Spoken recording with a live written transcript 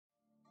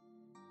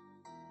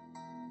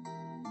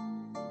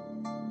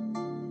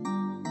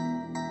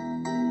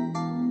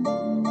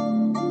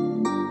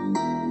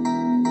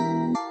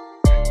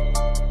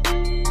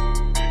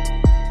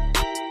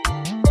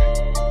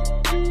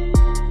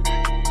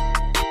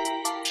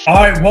All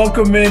right,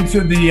 welcome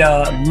into the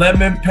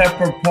Lemon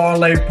Pepper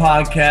Parlay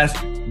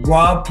podcast.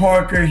 Rob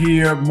Parker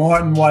here,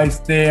 Martin Weiss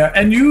there,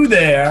 and you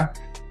there.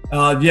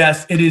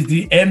 Yes, it is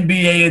the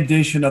NBA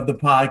edition of the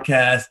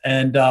podcast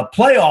and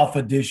playoff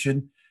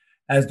edition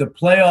as the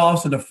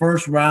playoffs and the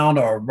first round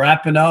are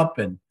wrapping up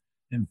and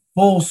in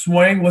full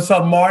swing. What's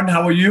up, Martin?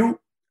 How are you?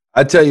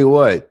 I tell you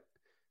what,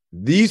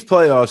 these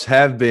playoffs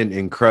have been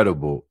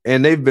incredible,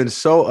 and they've been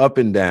so up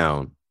and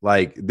down.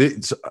 Like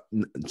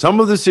some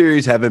of the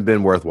series haven't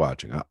been worth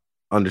watching. I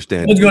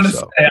understand. I was going to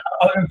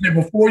say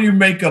before you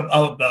make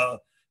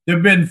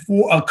there've been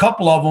a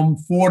couple of them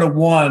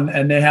 4-1,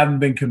 and they haven't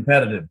been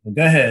competitive.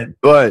 Go ahead.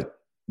 But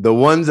the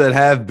ones that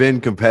have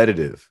been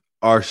competitive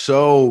are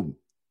so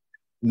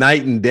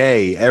night and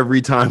day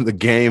every time the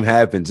game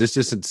happens. It's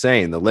just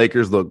insane. The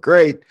Lakers look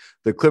great.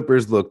 The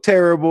Clippers look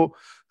terrible.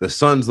 The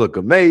Suns look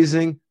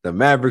amazing. The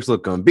Mavericks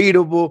look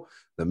unbeatable.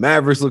 The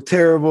Mavericks look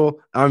terrible.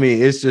 I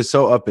mean, it's just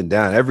so up and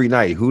down every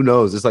night. Who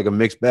knows? It's like a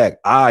mixed bag.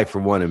 I, for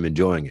one, am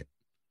enjoying it.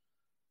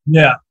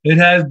 Yeah, it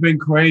has been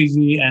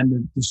crazy.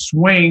 And the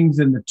swings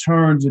and the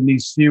turns in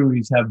these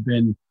series have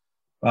been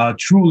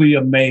truly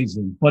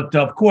amazing. But,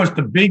 of course,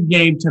 the big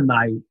game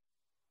tonight,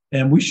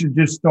 and we should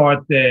just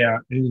start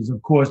there, is,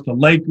 of course, the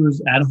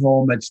Lakers at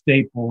home at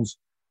Staples,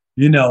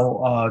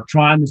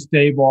 trying to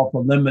stave off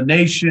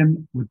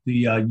elimination with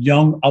the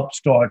young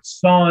upstart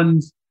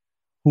Suns,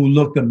 who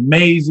looked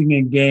amazing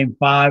in Game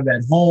 5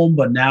 at home,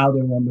 but now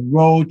they're on the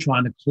road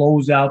trying to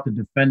close out the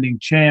defending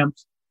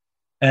champs.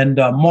 And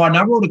Martin,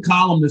 I wrote a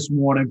column this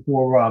morning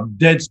for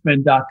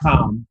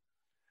Deadspin.com,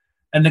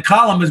 and the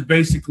column is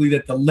basically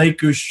that the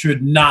Lakers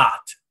should not,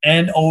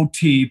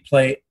 N-O-T,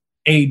 play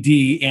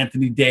AD,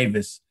 Anthony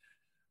Davis,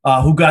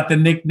 who got the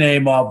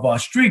nickname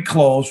of Street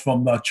Clothes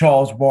from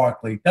Charles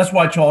Barkley. That's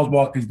why Charles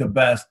Barkley's the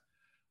best,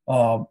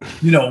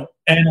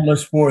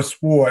 analyst for a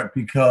sport,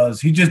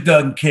 because he just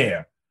doesn't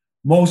care.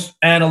 Most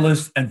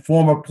analysts and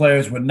former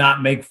players would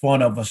not make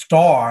fun of a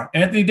star.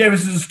 Anthony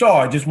Davis is a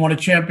star, just won a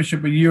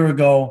championship a year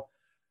ago,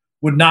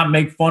 would not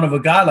make fun of a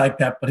guy like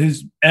that. But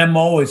his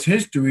MO, his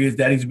history is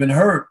that he's been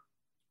hurt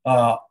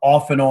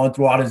off and on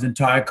throughout his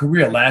entire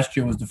career. Last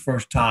year was the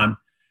first time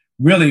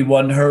really he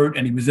wasn't hurt,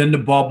 and he was in the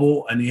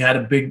bubble, and he had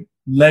a big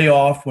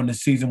layoff when the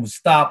season was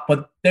stopped,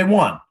 but they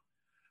won.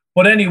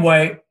 But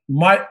anyway,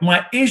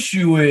 my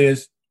issue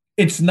is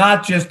it's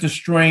not just a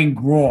strained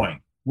groin,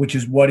 which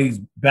is what he's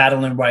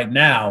battling right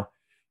now.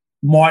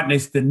 Martin,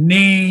 it's the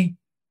knee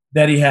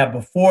that he had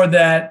before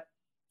that.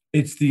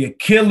 It's the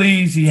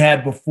Achilles he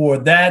had before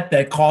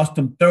that cost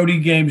him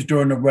 30 games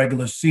during the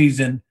regular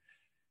season.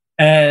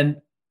 And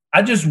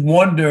I just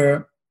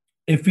wonder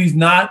if he's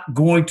not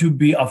going to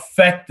be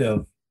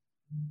effective,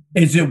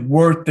 is it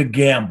worth the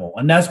gamble?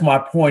 And that's my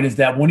point, is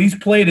that when he's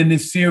played in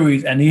this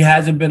series and he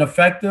hasn't been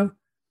effective,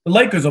 the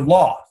Lakers have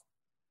lost.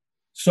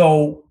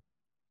 So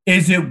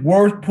is it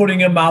worth putting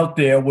him out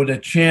there with a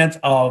chance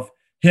of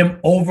him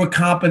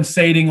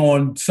overcompensating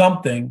on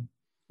something,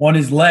 on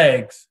his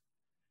legs,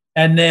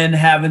 and then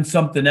having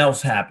something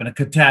else happen, a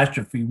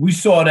catastrophe? We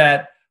saw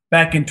that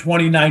back in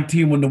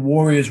 2019 when the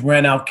Warriors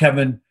ran out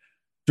Kevin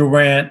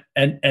Durant,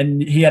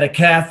 and he had a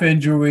calf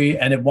injury,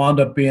 and it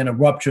wound up being a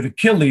ruptured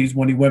Achilles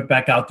when he went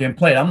back out there and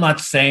played. I'm not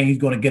saying he's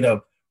going to get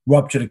a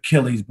ruptured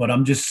Achilles, but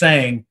I'm just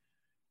saying,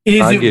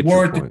 is it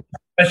worth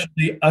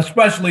it,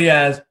 especially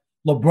as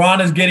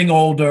LeBron is getting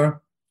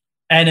older,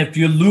 and if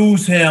you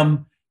lose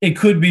him, it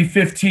could be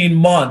 15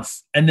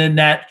 months, and then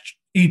that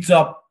eats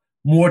up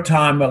more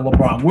time at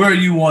LeBron. Where are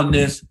you on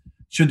this?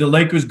 Should the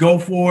Lakers go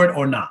for it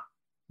or not?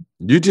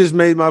 You just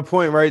made my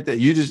point right there.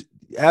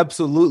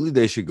 Absolutely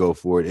they should go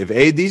for it. If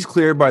AD's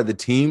cleared by the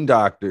team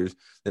doctors,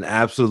 then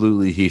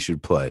absolutely he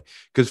should play.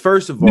 Because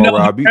first of all,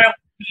 Robbie,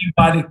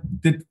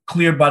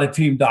 cleared by the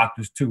team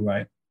doctors too,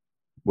 right?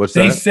 What's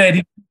they that?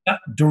 Said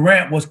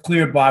Durant was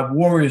cleared by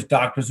Warriors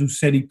doctors who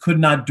said he could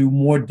not do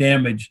more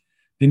damage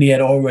than he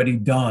had already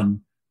done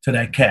to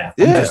that calf.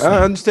 Yeah, I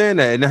understand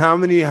that. And how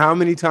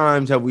many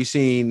times have we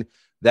seen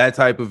that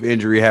type of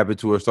injury happen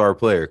to a star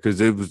player?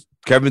 Because it was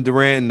Kevin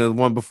Durant, and the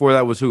one before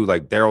that was who?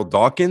 Like Daryl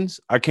Dawkins?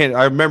 I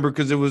remember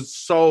because it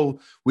was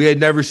we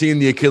had never seen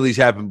the Achilles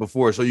happen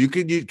before. So you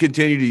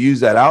continue to use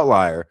that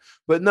outlier.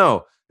 But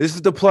no, this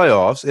is the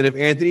playoffs. And if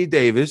Anthony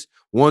Davis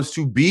wants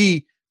to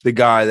be the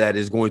guy that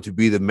is going to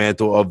be the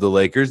mantle of the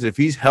Lakers, if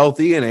he's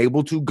healthy and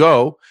able to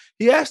go,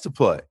 he has to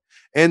play.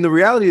 And the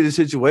reality of the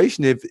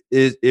situation, if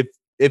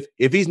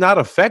he's not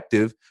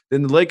effective,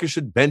 then the Lakers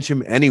should bench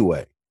him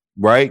anyway,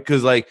 right?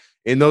 Because like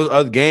in those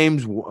other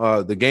games,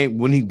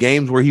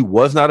 games where he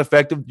was not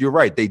effective, you're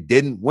right, they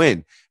didn't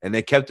win, and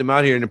they kept him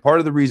out here. And part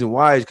of the reason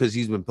why is because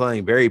he's been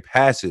playing very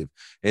passive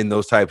in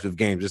those types of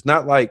games. It's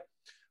not like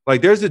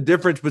there's a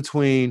difference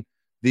between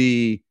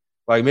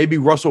maybe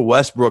Russell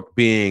Westbrook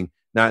being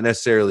not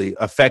necessarily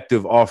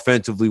effective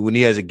offensively when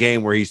he has a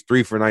game where he's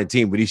 3 for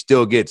 19, but he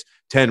still gets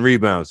 10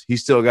 rebounds. He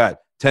still got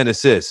 10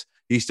 assists.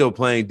 He's still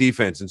playing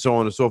defense and so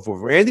on and so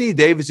forth. Where Anthony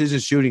Davis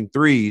isn't shooting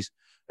threes,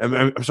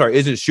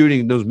 isn't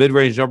shooting those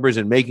mid-range jumpers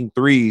and making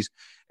threes.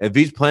 If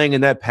he's playing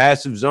in that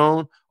passive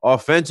zone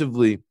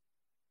offensively,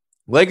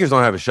 Lakers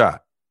don't have a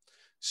shot.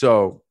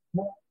 So,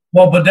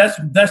 well, but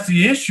that's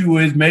the issue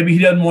is maybe he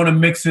doesn't want to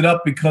mix it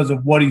up because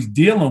of what he's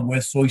dealing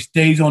with, so he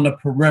stays on the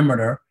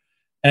perimeter,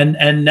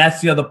 and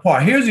that's the other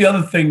part. Here's the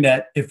other thing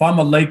that if I'm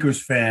a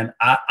Lakers fan,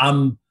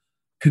 I'm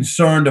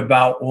concerned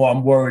about or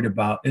I'm worried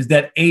about is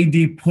that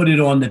AD put it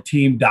on the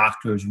team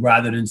doctors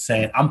rather than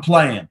saying I'm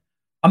playing.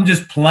 I'm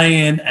just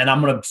playing and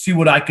I'm going to see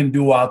what I can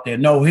do out there.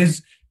 No,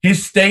 his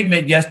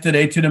statement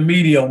yesterday to the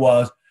media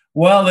was,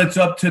 well, it's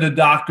up to the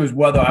doctors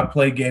whether I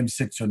play game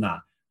 6 or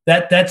not.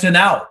 That's an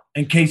out.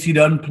 In case he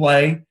doesn't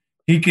play,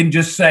 he can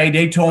just say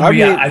they told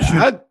me I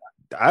should.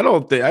 I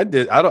don't think I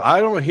did. I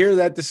don't hear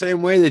that the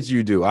same way that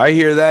you do. I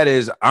hear that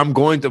as I'm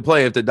going to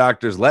play if the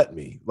doctors let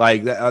me.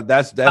 Like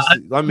that's.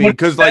 I mean,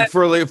 because like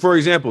for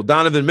example,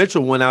 Donovan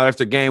Mitchell went out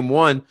after game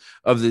 1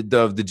 of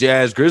the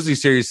Jazz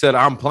Grizzlies series, said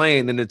I'm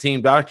playing, and the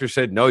team doctor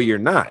said no, you're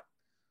not.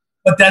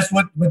 But that's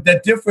what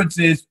that difference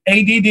is.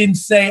 AD didn't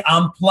say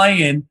I'm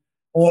playing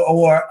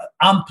or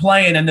I'm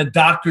playing, and the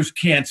doctors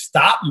can't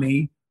stop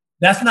me.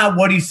 That's not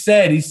what he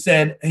said. He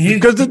said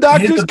because the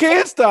doctors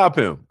can't stop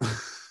him.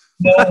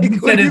 No,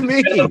 like, what do you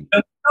mean?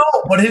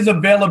 No, but his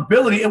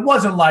availability, it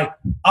wasn't like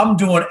I'm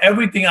doing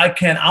everything I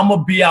can. I'm going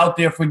to be out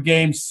there for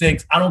game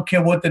 6. I don't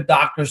care what the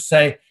doctors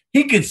say.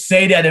 He could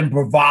say that in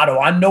bravado.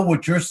 I know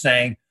what you're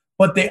saying,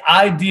 but the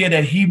idea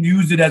that he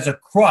used it as a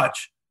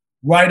crutch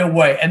right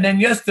away. And then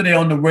yesterday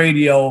on the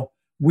radio,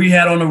 we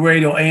had on the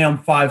radio AM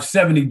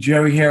 570,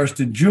 Jerry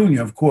Hairston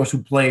Jr., of course,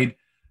 who played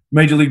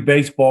Major League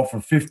Baseball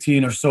for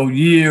 15 or so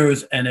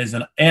years and is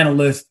an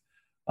analyst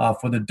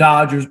for the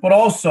Dodgers, but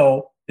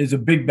also is a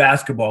big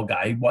basketball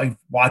guy. He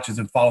watches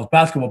and follows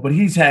basketball, but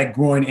he's had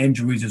groin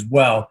injuries as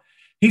well.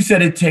 He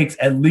said it takes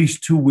at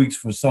least 2 weeks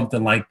for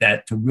something like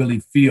that to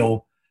really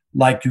feel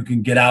like you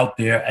can get out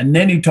there. And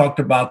then he talked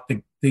about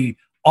the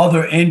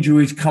other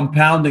injuries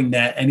compounding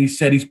that, and he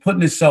said he's putting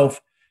himself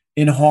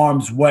in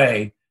harm's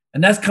way.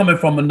 And that's coming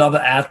from another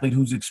athlete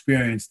who's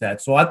experienced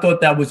that. So I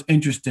thought that was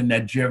interesting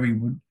that Jerry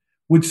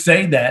would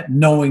say that,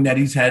 knowing that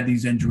he's had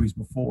these injuries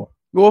before.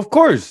 Well, of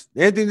course,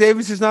 Anthony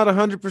Davis is not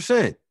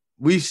 100%.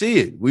 We see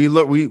it.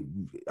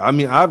 I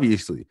mean,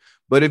 obviously,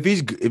 but if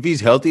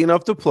he's healthy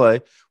enough to play,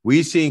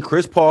 we've seen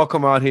Chris Paul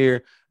come out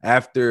here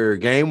after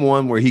game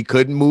 1 where he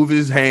couldn't move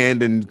his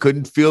hand and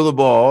couldn't feel the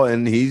ball,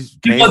 and he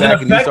came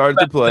back and he started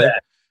to play.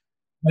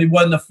 He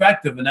wasn't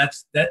effective, and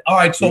that's that. All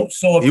right, so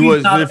if he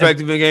wasn't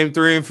effective in game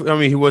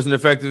 3. He wasn't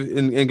effective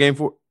in game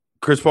 4.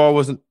 Chris Paul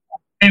wasn't.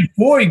 In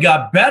 4, he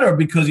got better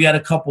because he had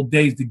a couple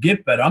days to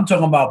get better. I'm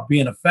talking about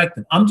being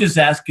effective. I'm just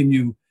asking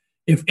you.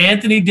 If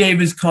Anthony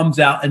Davis comes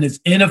out and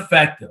is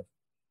ineffective,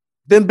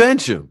 then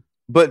bench him.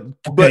 But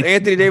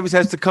Anthony Davis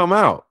has to come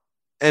out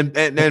and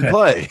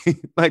play.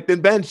 Like,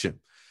 then bench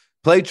him.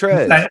 Play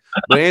Trez. Okay.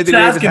 But Anthony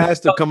Davis has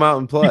to come out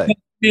and play.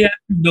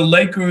 The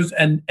Lakers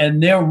and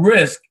their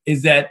risk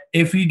is that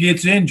if he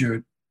gets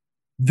injured,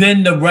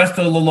 then the rest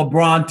of the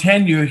LeBron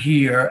tenure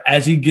here,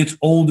 as he gets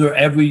older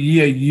every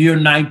year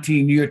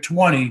 19, year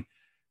 20,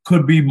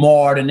 could be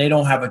marred, and they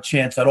don't have a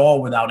chance at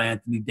all without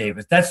Anthony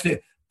Davis.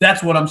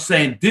 That's what I'm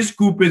saying. This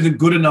group isn't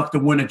good enough to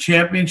win a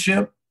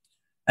championship,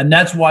 and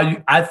that's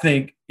why I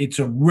think it's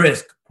a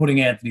risk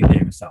putting Anthony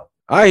Davis out.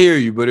 I hear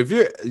you, but if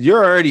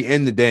you're already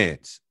in the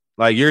dance,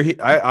 like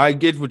I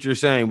get what you're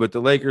saying, but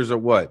the Lakers are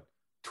what,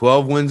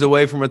 12 wins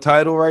away from a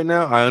title right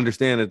now? I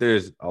understand that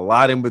there's a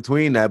lot in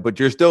between that, but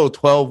you're still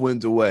 12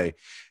 wins away.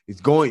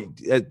 It's going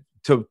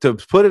to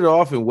put it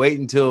off and wait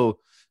until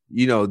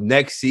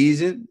next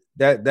season.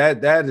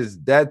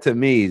 That to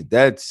me,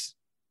 that's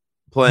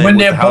playing with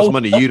the house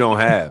money you don't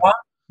have.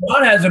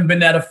 Juan hasn't been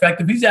that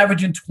effective. He's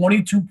averaging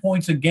 22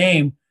 points a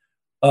game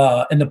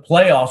in the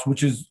playoffs,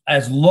 which is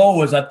as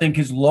low as I think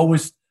his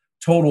lowest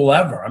total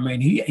ever. I mean,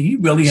 he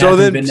really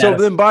hasn't been that. So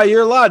then by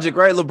your logic,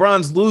 right,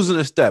 LeBron's losing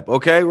a step,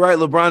 okay? Right,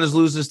 LeBron is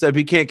losing a step.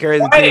 He can't carry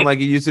the team like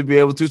he used to be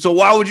able to. So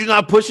why would you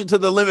not push it to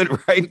the limit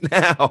right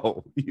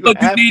now? You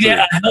need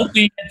a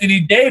healthy Anthony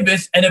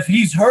Davis, and if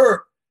he's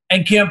hurt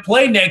and can't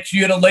play next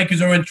year, the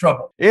Lakers are in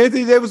trouble.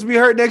 Anthony Davis will be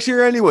hurt next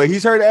year anyway.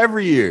 He's hurt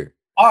every year.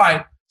 All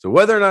right. So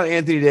whether or not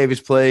Anthony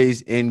Davis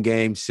plays in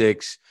game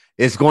 6,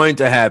 it's going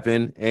to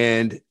happen.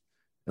 And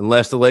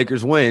unless the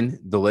Lakers win,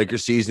 the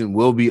Lakers season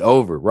will be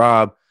over.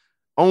 Rob,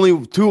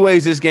 only 2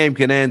 ways this game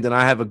can end, and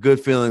I have a good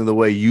feeling the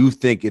way you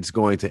think it's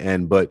going to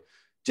end. But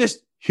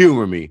just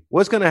humor me.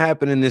 What's going to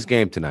happen in this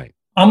game tonight?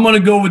 I'm going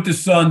to go with the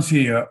Suns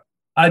here.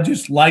 I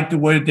just like the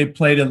way that they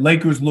play. The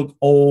Lakers look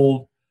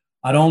old.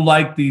 I don't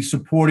like the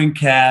supporting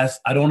cast.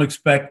 I don't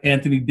expect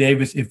Anthony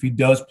Davis, if he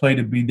does play,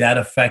 to be that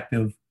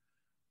effective.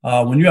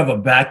 When you have a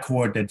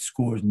backcourt that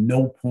scores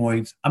no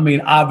points, I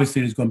mean,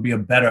 obviously there's going to be a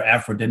better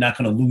effort. They're not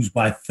going to lose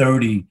by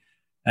 30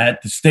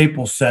 at the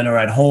Staples Center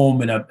at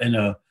home in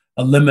a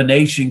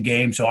elimination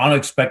game. So I don't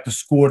expect the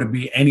score to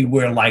be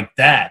anywhere like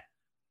that.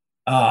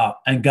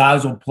 And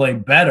guys will play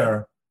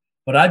better.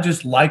 But I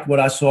just like what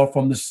I saw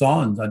from the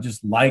Suns. I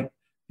just like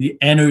the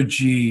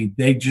energy.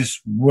 They just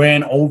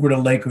ran over the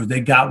Lakers. They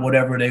got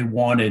whatever they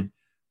wanted.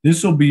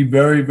 This will be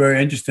very, very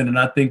interesting. And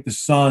I think the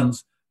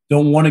Suns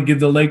don't want to give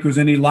the Lakers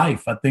any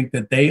life. I think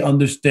that they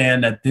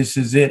understand that this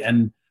is it.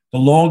 And The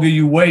longer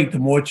you wait, the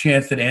more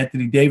chance that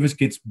Anthony Davis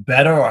gets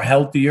better or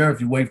healthier if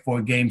you wait for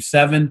a game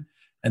 7,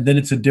 and then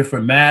it's a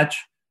different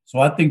match. So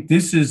I think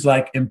this is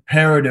like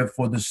imperative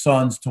for the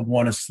Suns to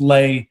want to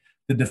slay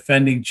the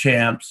defending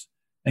champs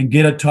and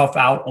get a tough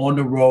out on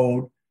the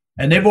road.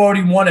 And they've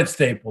already won at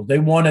Staples. They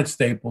won at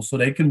Staples, so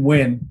they can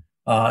win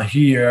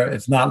here.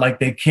 It's not like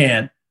they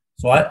can't.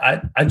 So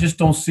I just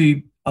don't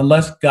see,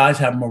 unless guys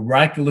have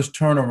miraculous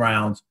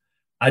turnarounds,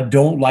 I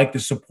don't like the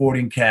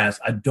supporting cast.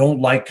 I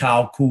don't like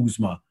Kyle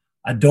Kuzma.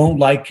 I don't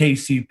like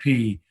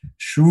KCP.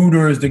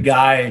 Schroeder is the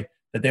guy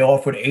that they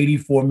offered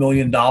 $84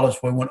 million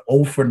for. He went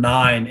 0 for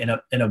 9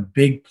 in a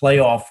big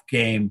playoff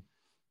game.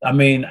 I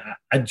mean,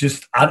 I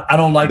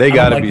don't like. They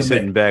got to like be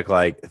sitting back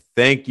like,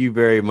 thank you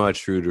very much,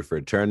 Schroeder,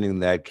 for turning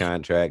that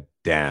contract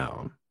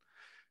down.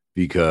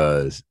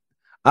 Because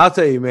I'll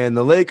tell you, man,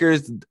 the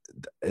Lakers,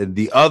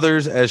 the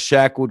others, as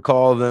Shaq would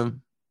call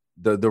them,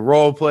 the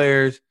role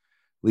players,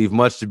 leave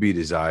much to be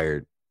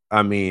desired.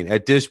 I mean,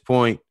 at this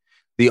point,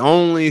 the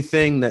only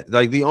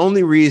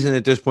reason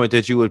at this point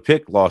that you would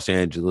pick Los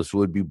Angeles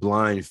would be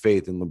blind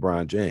faith in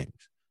LeBron James,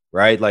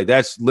 right? Like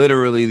that's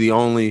literally the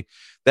only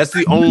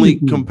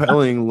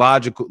compelling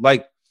logical,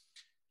 like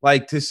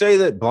to say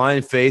that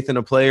blind faith in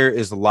a player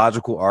is a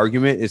logical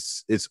argument.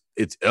 It's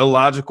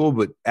illogical,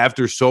 but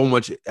after so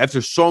much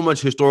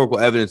historical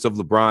evidence of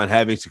LeBron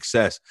having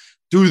success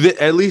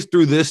at least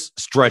through this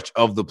stretch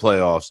of the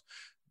playoffs,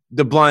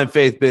 the blind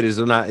faith bit is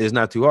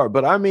not too hard.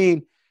 But I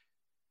mean,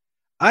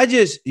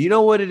 you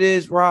know what it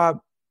is, Rob?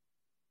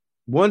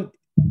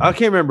 I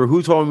can't remember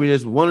who told me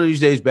this. One of these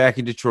days back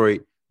in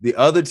Detroit, the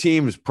other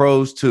team is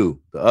pros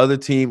too. The other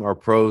team are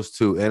pros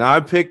too. And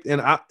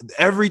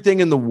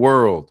everything in the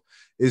world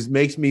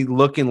makes me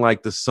looking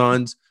like the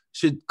Suns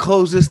should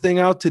close this thing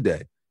out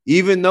today,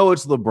 even though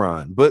it's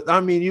LeBron. But I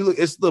mean,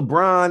 it's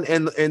LeBron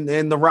and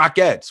the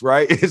Rockettes,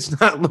 right? It's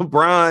not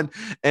LeBron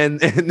and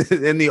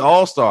the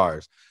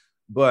All-Stars.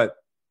 But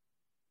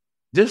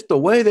just the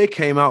way they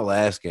came out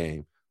last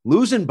game,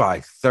 losing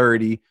by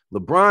 30,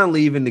 LeBron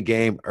leaving the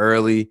game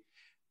early,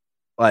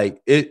 I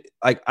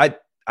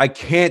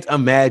can't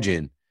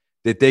imagine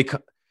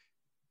that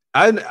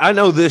I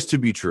know this to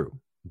be true.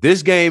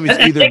 This game is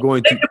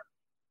going to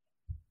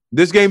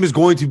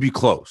be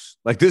close.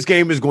 Like this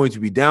game is going to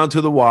be down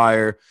to the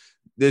wire.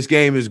 This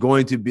game is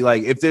going to be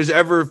like, if there's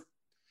ever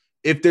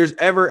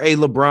a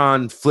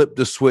LeBron flip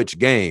the switch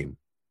game,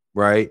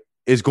 right?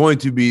 Is going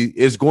to be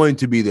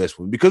this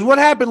one, because what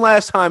happened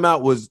last time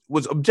out was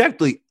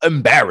objectively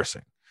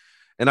embarrassing.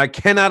 And I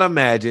cannot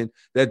imagine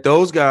that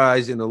those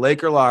guys in the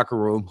Laker locker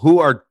room, who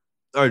are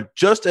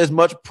just as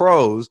much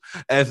pros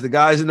as the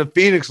guys in the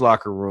Phoenix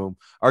locker room,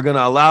 are going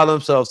to allow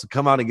themselves to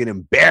come out and get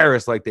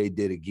embarrassed like they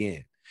did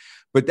again.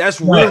 But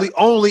that's really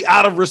only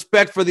out of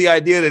respect for the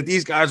idea that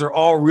these guys are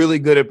all really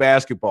good at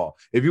basketball.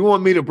 If you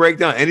want me to break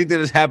down anything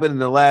that's happened in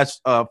the last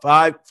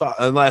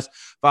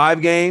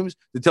five games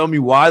to tell me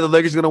why the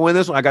Lakers are going to win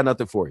this one, I got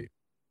nothing for you.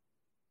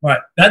 Right.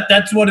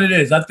 That's what it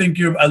is. I think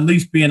you're at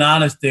least being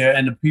honest there.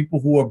 And the people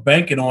who are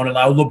banking on it,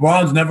 like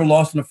LeBron's never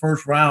lost in the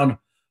first round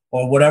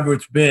or whatever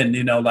it's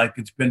been, like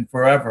it's been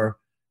forever.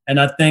 And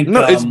I think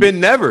it's been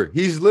never.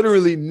 He's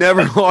literally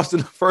never lost in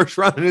the first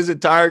round in his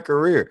entire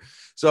career.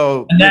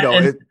 So, that's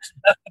what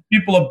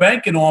people are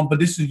banking on, but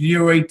this is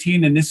year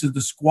 18 and this is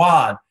the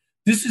squad.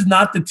 This is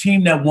not the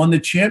team that won the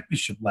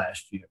championship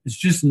last year. It's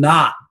just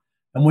not.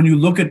 And when you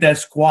look at that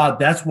squad,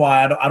 that's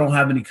why I don't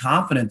have any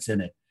confidence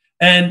in it.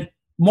 And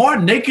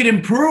Martin, they could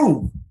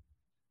improve.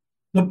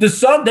 Look, the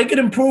Suns, they could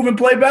improve and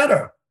play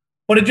better.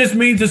 But it just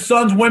means the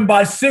Suns win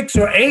by 6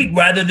 or 8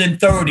 rather than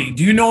 30.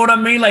 Do you know what I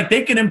mean? Like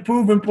they can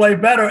improve and play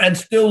better and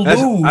still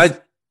lose.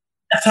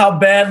 That's how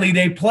badly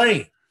they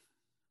play.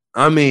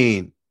 I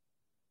mean,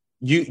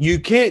 You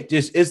can't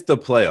just, it's the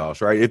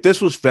playoffs, right? If this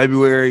was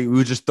February, we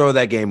would just throw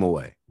that game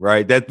away,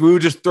 right? That we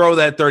would just throw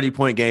that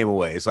 30-point game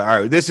away. It's like,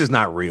 all right, this is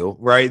not real,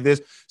 right?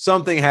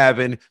 Something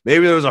happened.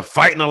 Maybe there was a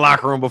fight in the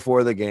locker room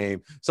before the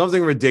game.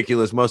 Something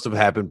ridiculous must have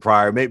happened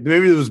prior. Maybe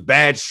there was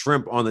bad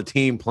shrimp on the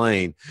team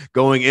plane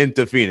going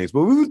into Phoenix,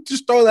 but we would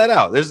just throw that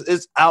out.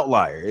 It's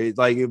outlier. It's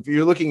like if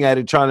you're looking at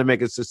it, trying to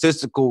make a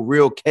statistical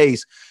real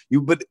case,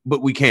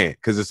 but we can't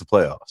because it's the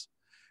playoffs.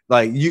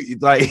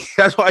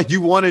 That's why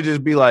you want to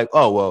just be like,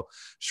 oh, well,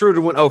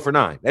 Schroeder went 0 for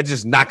 9. That's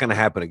just not going to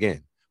happen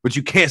again. But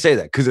you can't say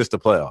that because it's the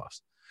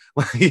playoffs.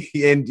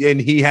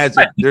 and he has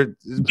there's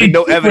been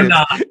no evidence.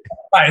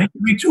 Right, he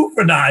could be 2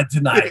 for 9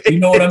 tonight. You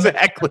know what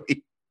exactly. I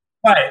mean?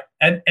 Right,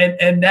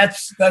 and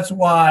that's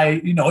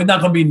why he's not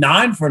going to be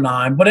 9 for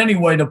 9. But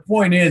anyway, the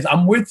point is,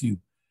 I'm with you,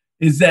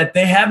 is that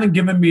they haven't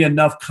given me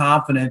enough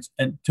confidence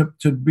and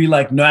to be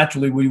like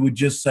naturally we would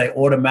just say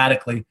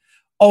automatically,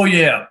 oh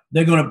yeah,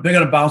 they're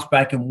gonna bounce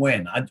back and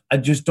win. I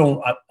just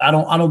don't. I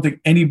don't think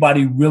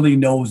anybody really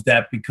knows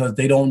that because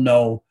they don't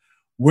know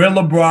where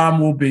LeBron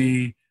will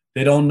be.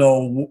 They don't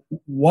know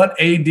what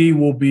AD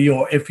will be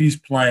or if he's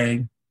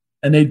playing,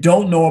 and they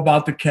don't know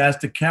about the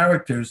cast of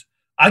characters.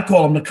 I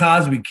call them the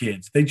Cosby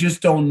kids. They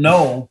just don't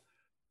know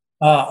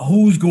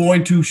who's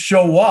going to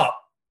show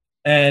up,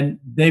 and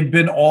they've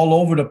been all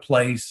over the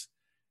place.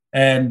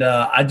 And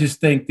I just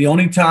think the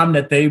only time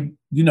that they,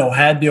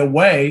 had their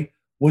way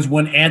was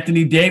when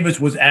Anthony Davis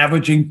was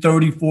averaging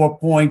 34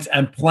 points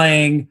and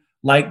playing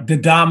like the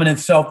dominant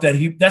self those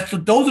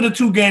are the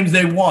two games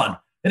they won.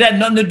 It had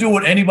nothing to do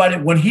with anybody.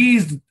 When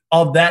he's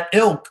of that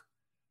ilk,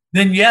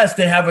 then yes,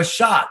 they have a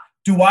shot.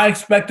 Do I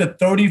expect a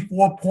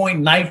 34-point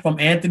night from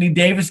Anthony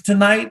Davis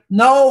tonight?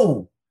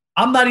 No.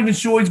 I'm not even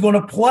sure he's going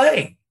to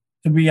play,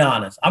 to be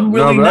honest. I'm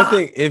really not. I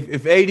think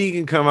if AD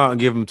can come out and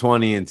give him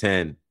 20 and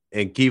 10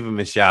 and keep him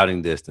in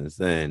shouting distance,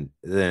 then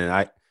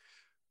I.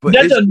 But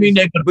that doesn't mean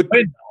they're going to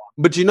win.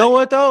 But you know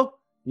what though?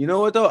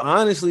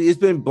 Honestly, it's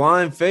been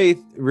blind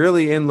faith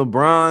really in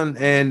LeBron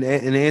and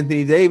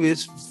Anthony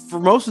Davis for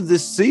most of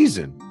this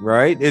season,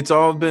 right? It's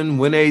all been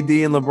when AD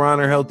and LeBron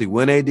are healthy,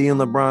 when AD and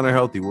LeBron are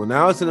healthy. Well,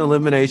 now it's an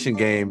elimination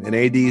game and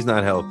AD is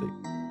not healthy.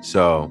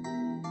 So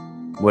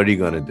what are you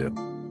going to do?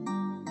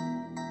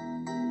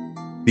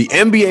 The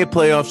NBA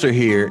playoffs are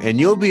here and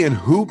you'll be in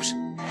hoops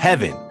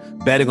heaven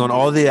betting on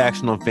all the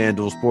action on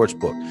FanDuel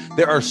Sportsbook.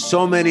 There are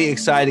so many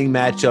exciting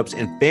matchups,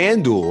 and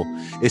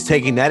FanDuel is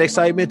taking that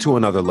excitement to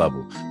another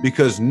level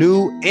because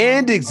new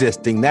and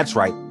existing, that's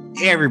right,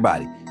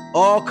 everybody,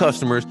 all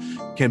customers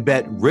can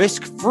bet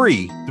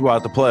risk-free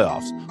throughout the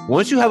playoffs.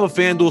 Once you have a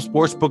FanDuel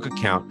Sportsbook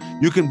account,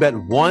 you can bet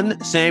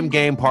one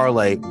same-game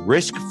parlay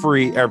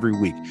risk-free every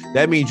week.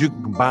 That means you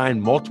can combine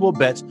multiple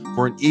bets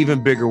for an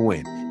even bigger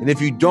win. And if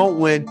you don't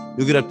win,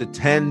 you'll get up to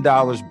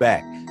 $10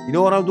 back. You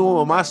know what I'm doing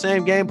with my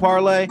same game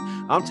parlay?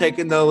 I'm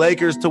taking the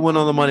Lakers to win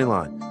on the money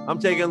line. I'm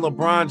taking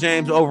LeBron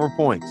James over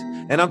points.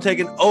 And I'm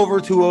taking over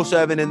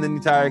 207 in the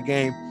entire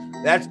game.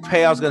 That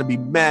payout's going to be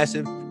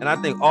massive. And I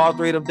think all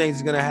three of them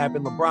things are going to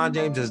happen. LeBron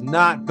James is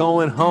not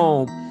going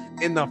home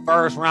in the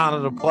first round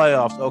of the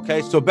playoffs,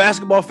 okay? So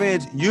basketball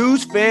fans,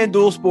 use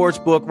FanDuel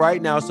Sportsbook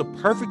right now. It's the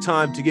perfect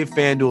time to give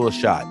FanDuel a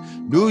shot.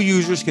 New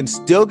users can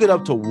still get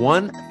up to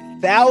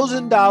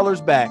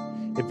 $1,000 back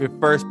if your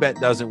first bet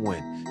doesn't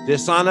win.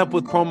 Just sign up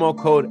with promo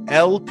code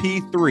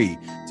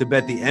LP3 to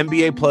bet the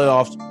NBA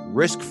playoffs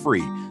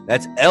risk-free.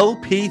 That's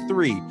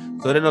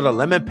LP3, so they know the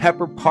Lemon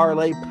Pepper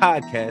Parlay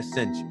podcast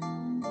sent you.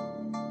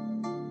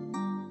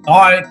 All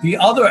right, the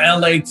other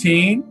LA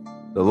team.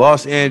 The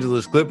Los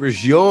Angeles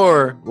Clippers,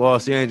 your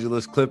Los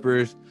Angeles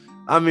Clippers.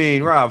 I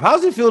mean, Rob,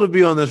 how's it feel to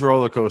be on this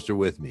roller coaster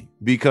with me?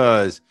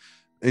 Because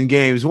in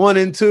games 1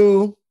 and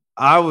 2,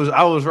 I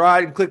was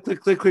riding click, click,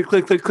 click, click,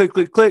 click, click, click,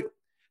 click, click.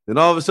 Then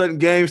all of a sudden,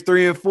 games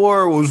 3 and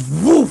 4 was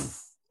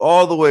woof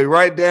all the way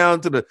right down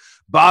to the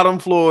bottom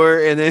floor.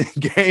 And then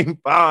game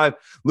 5,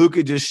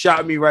 Luka just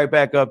shot me right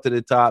back up to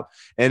the top.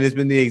 And it's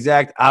been the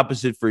exact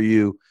opposite for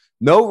you.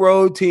 No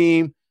road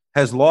team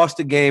has lost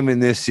a game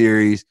in this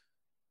series.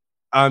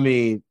 I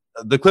mean,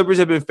 the Clippers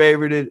have been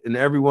favorited and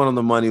everyone on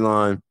the money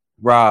line.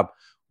 Rob,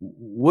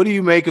 what do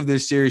you make of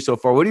this series so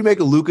far? What do you make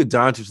of Luka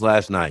Doncic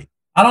last night?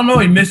 I don't know.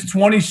 He missed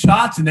 20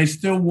 shots and they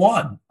still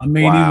won. I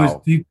mean,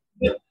 wow.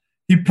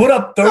 He put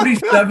up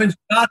 37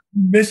 shots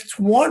and missed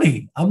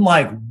 20. I'm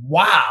like,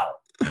 wow.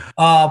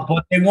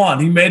 But they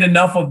won. He made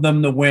enough of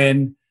them to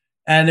win.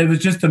 And it was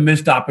just a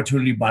missed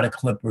opportunity by the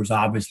Clippers,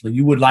 obviously.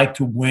 You would like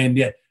to win.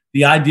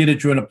 The idea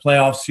that you're in a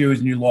playoff series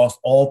and you lost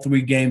all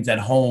 3 games at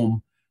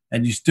home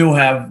and you still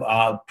have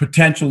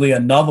potentially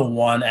another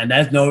one, and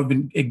that's no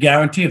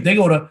guarantee. If they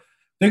go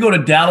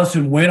to Dallas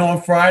and win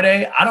on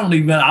Friday,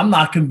 I'm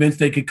not convinced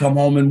they could come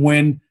home and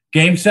win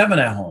Game 7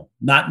 at home.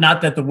 Not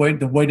that the way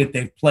that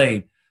they've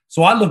played.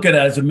 So I look at it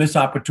as a missed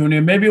opportunity.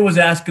 And maybe it was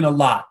asking a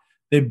lot.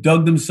 They've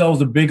dug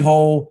themselves a big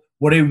hole.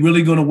 Were they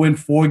really going to win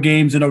 4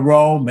 games in a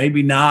row?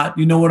 Maybe not.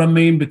 You know what I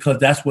mean? Because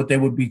that's what they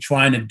would be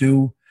trying to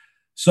do.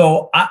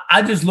 So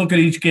I just look at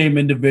each game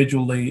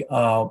individually.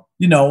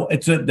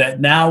 It's that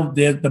now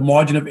the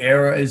margin of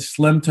error is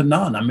slim to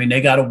none. I mean, they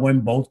got to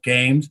win both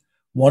games,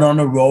 one on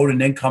the road,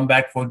 and then come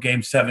back for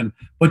Game 7.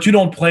 But you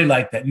don't play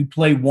like that. You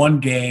play one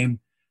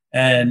game,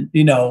 and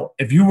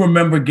if you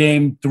remember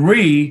Game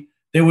 3,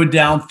 they were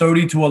down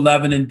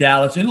 30-11 in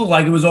Dallas. It looked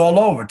like it was all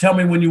over. Tell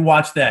me when you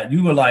watched that,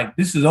 you were like,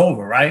 "This is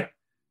over, right?"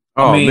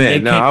 Oh,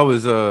 man, no,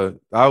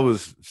 I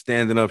was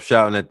standing up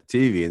shouting at the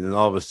TV, and then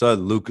all of a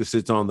sudden, Luka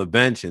sits on the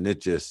bench, and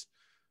it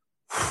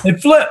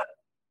flipped,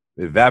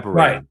 evaporated.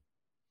 Right.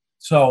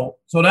 So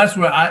that's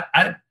where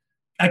I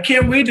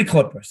can't read the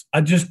Clippers.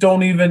 I just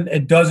don't even.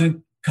 It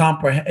doesn't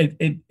comprehend.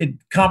 It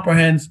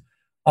comprehends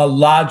a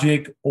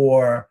logic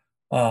or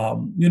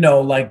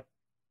like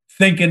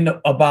thinking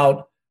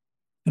about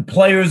the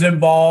players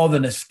involved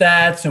and the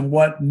stats and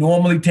what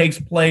normally takes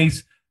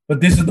place.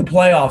 But this is the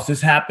playoffs.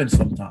 This happens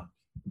sometimes.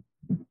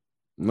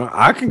 No,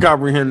 I can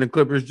comprehend the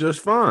Clippers just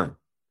fine.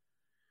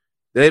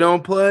 They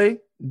don't play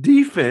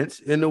defense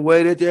in the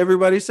way that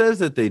everybody says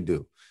that they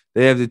do.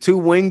 They have the 2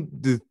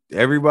 wing.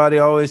 Everybody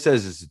always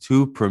says it's the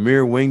 2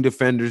 premier wing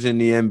defenders in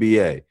the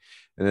NBA.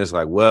 And it's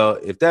like, well,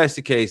 if that's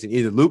the case, then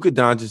either Luka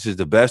Doncic is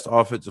the best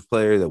offensive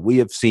player that we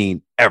have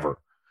seen ever,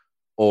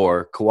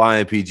 or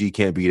Kawhi and PG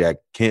can't be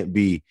at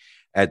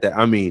that.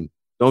 I mean,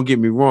 don't get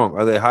me wrong.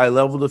 Are they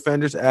high-level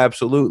defenders?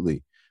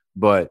 Absolutely.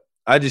 But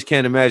I just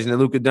can't imagine that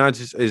Luka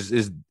Doncic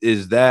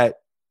is that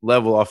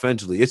level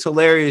offensively. It's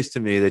hilarious to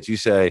me that you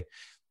say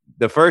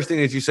the first thing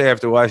that you say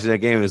after watching that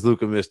game is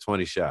Luka missed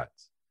 20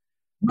 shots.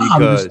 No,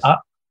 Because I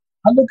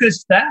look at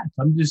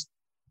stats.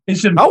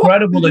 It's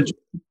incredible that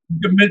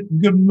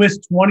you miss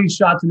 20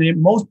 shots in the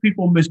game. Most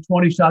people miss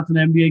 20 shots in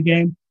an NBA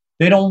game.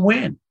 They don't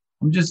win.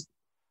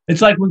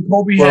 It's like when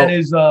Kobe had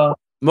his.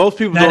 Most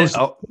people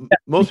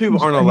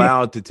aren't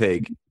allowed to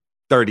take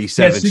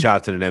 37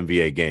 shots in an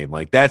NBA game.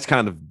 Like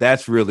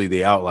that's really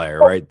the outlier,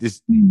 right?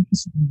 This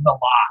is a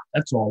lot.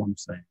 That's all I'm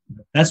saying.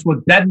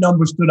 That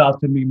number stood out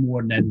to me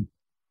more than anything.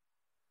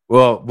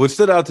 Well, what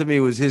stood out to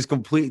me was his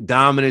complete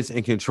dominance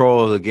and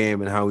control of the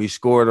game and how he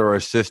scored or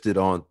assisted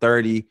on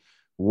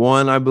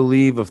 31, I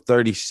believe, of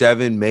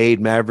 37 made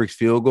Mavericks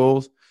field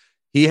goals.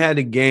 He had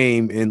a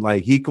game and Luka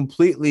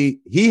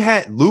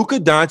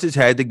Doncic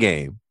had the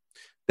game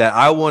that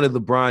I wanted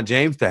LeBron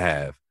James to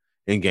have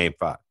in Game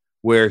 5,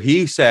 where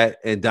he sat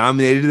and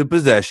dominated the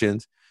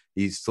possessions.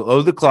 He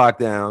slowed the clock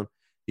down.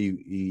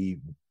 He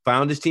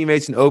found his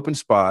teammates in open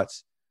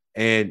spots.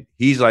 And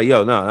he's like,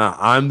 yo, no,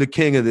 I'm the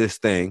king of this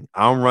thing.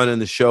 I'm running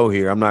the show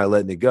here. I'm not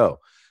letting it go.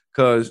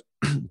 Because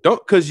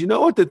you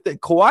know what?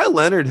 Kawhi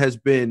Leonard has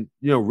been,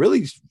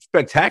 really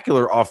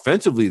spectacular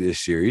offensively this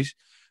series,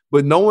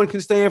 but no one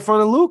can stay in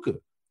front of Luka.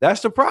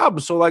 That's the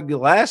problem. So,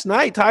 last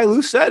night, Ty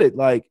Lue said it.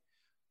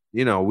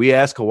 We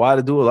asked Kawhi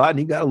to do a lot, and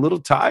he got a little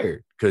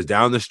tired because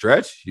down the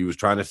stretch, he was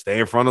trying to stay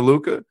in front of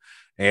Luka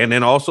and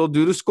then also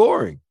do the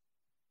scoring.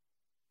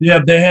 Yeah,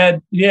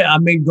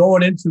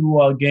 going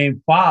into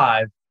Game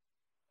 5,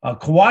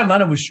 Kawhi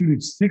Leonard was shooting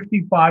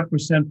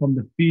 65% from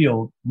the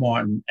field,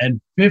 Martin, and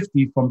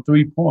 50 from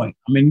 3-point.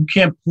 You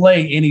can't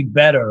play any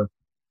better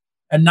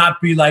and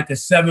not be like a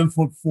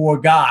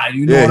 7'4" guy.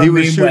 You know what I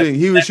mean?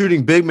 He was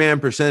shooting big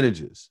man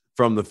percentages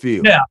from the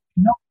field. Yeah,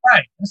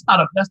 right. That's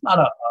not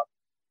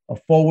a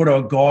forward or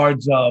a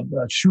guard's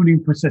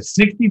shooting percent.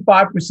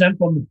 65%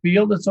 from the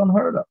field. That's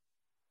unheard of.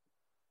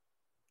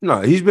 No,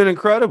 he's been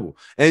incredible.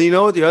 And you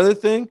know what? The other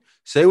thing,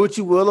 say what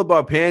you will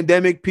about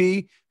Pandemic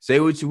P. Say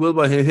what you will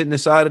about him hitting the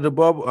side of the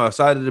bubble,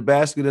 side of the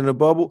basket in the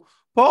bubble.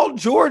 Paul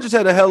George has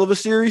had a hell of a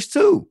series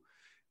too.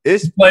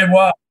 It's play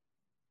well.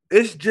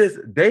 It's just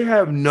they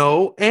have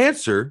no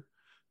answer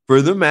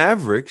for the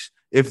Mavericks.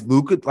 If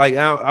Luka,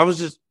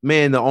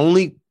 the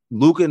only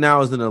Luka now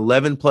is in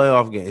 11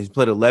 playoff games. He's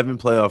played 11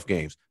 playoff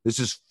games. This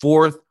is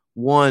fourth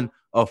one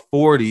of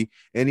 40,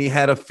 and he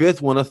had a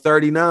fifth one of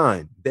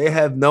 39. They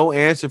have no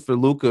answer for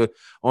Luka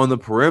on the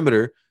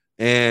perimeter,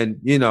 and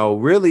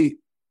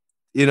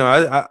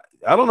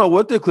I don't know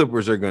what the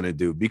Clippers are going to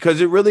do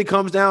because it really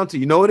comes down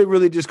to, what it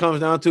really just comes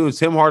down to is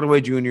Tim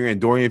Hardaway Jr. and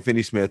Dorian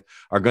Finney-Smith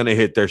are going to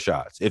hit their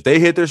shots. If they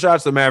hit their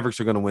shots, the Mavericks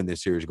are going to win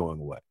this series going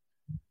away.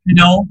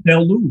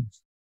 They'll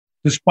lose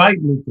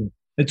despite Luka.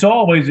 It's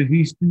always that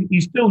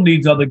he still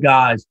needs other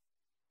guys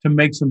to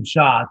make some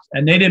shots,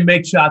 and they didn't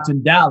make shots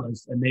in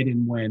Dallas and they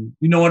didn't win.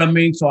 You know what I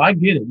mean? So I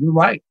get it. You're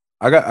right.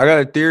 I got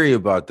a theory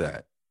about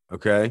that.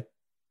 Okay.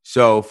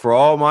 So for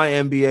all my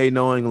NBA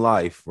knowing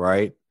life,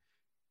 right?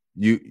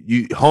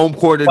 You home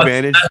court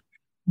advantage.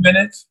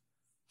 Minutes.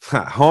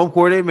 Home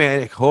court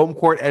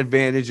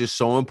advantage is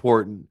so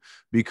important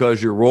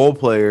because your role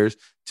players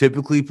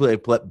typically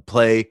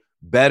play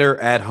better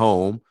at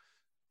home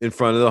in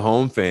front of the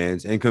home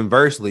fans, and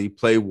conversely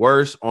play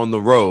worse on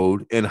the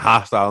road in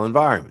hostile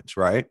environments,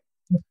 right?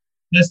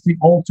 That's the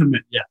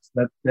ultimate.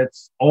 Yes,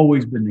 that's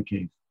always been the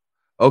case.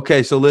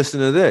 Okay, so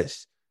listen to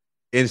this.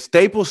 In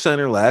Staples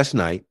Center last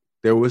night,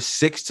 there was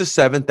 6,000 to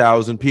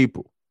 7,000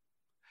 people.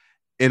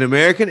 In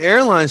American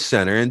Airlines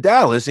Center in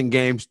Dallas in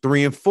games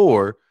 3 and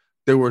 4,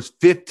 there was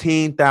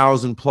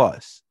 15,000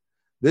 plus.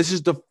 This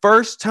is the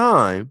first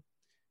time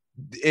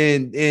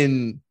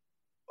in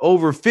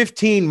over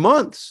 15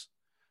 months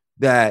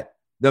that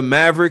the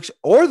Mavericks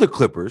or the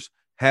Clippers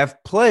have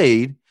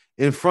played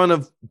in front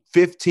of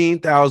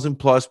 15,000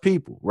 plus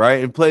people,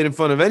 right? And played in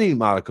front of any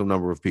modicum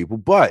number of people.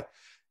 But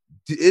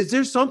is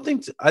there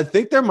something I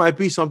think there might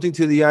be something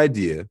to the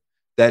idea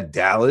that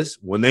Dallas,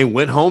 when they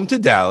went home to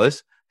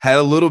Dallas, had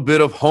a little bit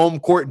of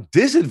home court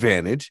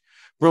disadvantage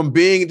from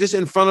being just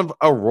in front of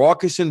a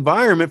raucous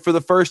environment for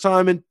the first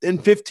time in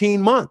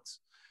 15 months.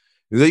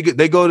 They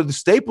go to the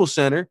Staples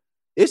Center.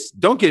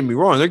 Don't get me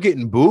wrong, they're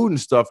getting booed and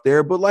stuff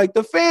there, but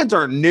the fans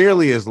aren't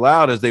nearly as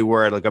loud as they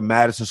were at a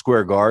Madison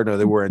Square Garden or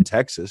they were in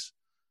Texas.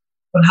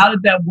 But how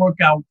did that work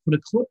out for the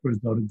Clippers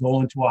though, to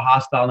go into a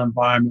hostile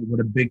environment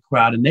with a big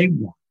crowd and they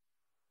won?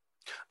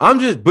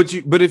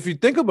 But if you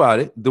think about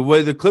it, the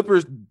way the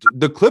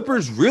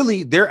Clippers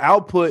really their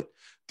output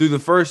through the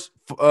first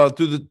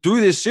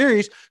through this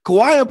series,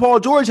 Kawhi and Paul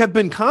George have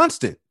been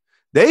constant.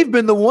 They've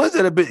been the ones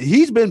that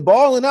he's been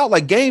balling out.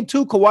 Like game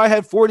 2, Kawhi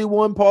had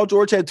 41, Paul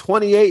George had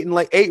 28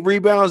 and 8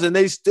 rebounds, and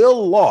they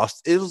still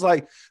lost. It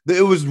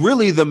was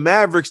really the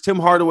Mavericks, Tim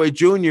Hardaway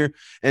Jr.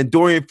 and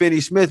Dorian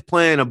Finney-Smith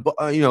playing,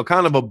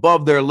 kind of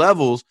above their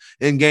levels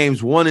in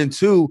games 1 and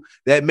 2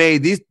 that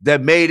made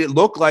it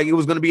look like it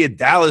was going to be a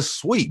Dallas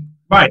sweep.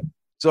 Right.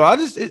 So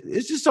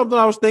it's just something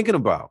I was thinking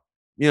about.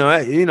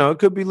 It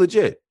could be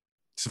legit.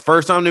 It's the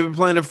first time they've been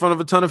playing in front of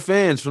a ton of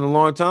fans for a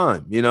long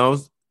time.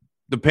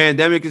 the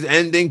pandemic is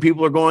ending.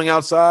 People are going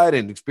outside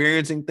and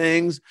experiencing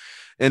things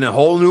in a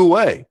whole new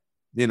way.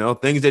 You know,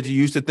 things that you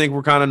used to think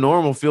were kind of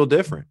normal feel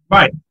different.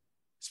 Right.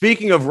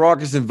 Speaking of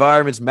raucous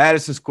environments,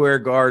 Madison Square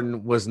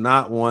Garden was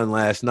not one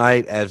last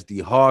night as the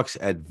Hawks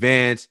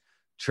advanced.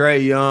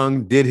 Trae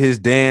Young did his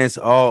dance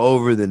all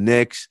over the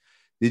Knicks.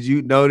 Did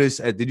you notice?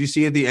 Did you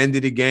see at the end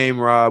of the game,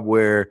 Rob,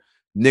 where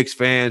Knicks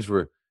fans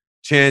were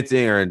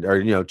chanting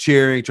or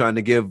cheering, trying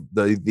to give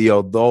the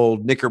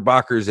old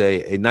Knickerbockers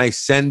a nice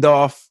send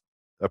off,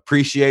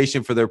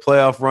 appreciation for their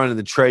playoff run, and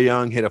then Trae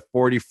Young hit a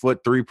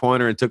 40-foot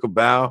 3-pointer and took a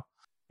bow?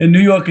 And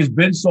New York has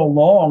been so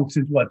long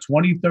since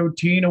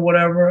 2013 or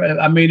whatever.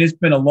 I mean, it's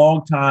been a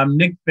long time.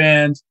 Knicks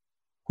fans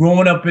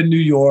growing up in New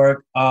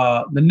York,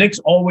 the Knicks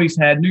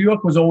New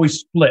York was always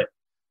split.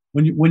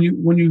 When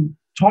you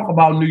talk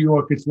about New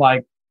York, it's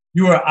like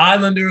you're an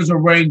Islanders or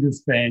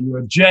Rangers fan, you're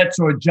a Jets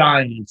or a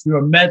Giants, you're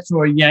a Mets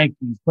or a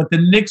Yankees. But the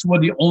Knicks were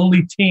the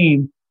only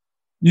team,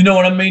 you know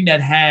what I mean,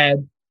 that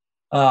had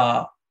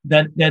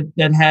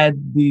that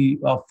had the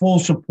full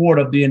support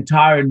of the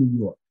entire New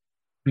York,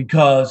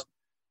 because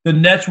the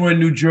Nets were in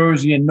New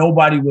Jersey and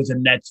nobody was a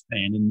Nets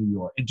fan in New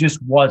York. It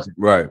just wasn't.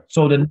 Right.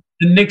 So the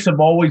Knicks have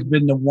always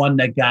been the one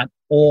that got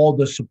all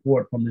the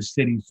support from the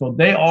city. So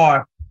they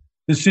are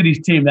the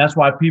city's team. That's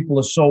why people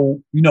are so,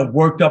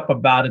 worked up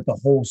about it, the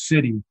whole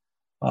city.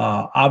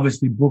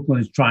 Obviously, Brooklyn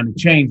is trying to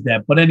change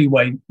that. But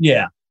anyway,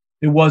 yeah,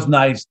 it was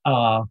nice.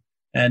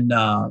 And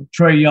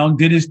Trae Young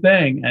did his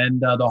thing,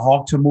 and the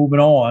Hawks are moving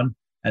on.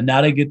 And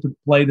now they get to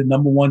play the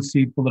number 1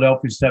 seed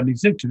Philadelphia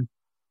 76ers,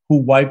 who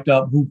wiped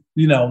up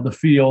the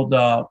field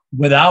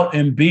without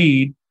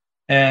Embiid,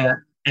 and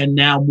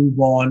now move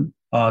on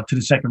to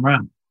the second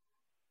round.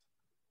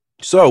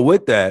 So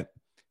with that,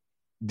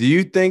 do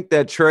you think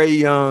that Trae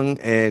Young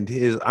and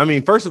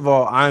first of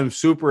all, I'm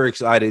super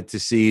excited to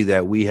see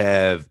that we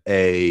have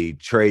a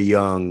Trae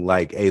Young,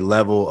 like a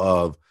level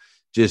of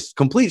just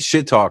complete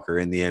shit talker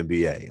in the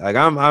NBA. Like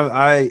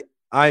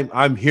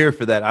I'm here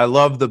for that. I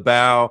love the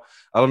bow.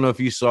 I don't know if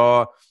you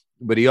saw,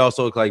 but he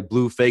also like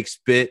blew fake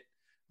spit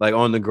like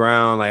on the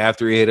ground, like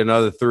after he hit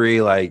another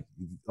 3, like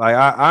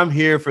I'm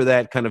here for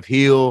that kind of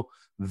heel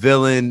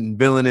villain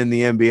in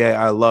the NBA.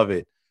 I love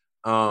it.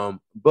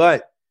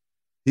 But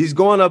he's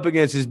going up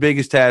against his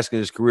biggest task in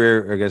his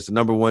career against the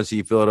number 1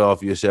 seed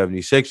Philadelphia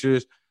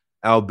 76ers,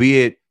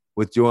 albeit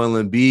with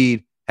Joel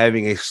Embiid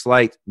having a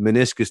slight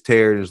meniscus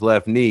tear in his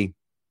left knee.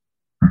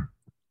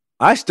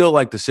 I still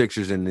like the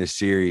Sixers in this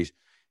series,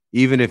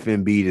 even if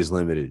Embiid is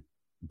limited.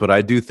 But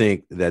I do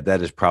think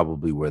that is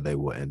probably where they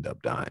will end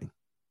up dying.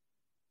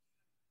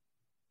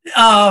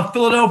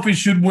 Philadelphia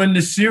should win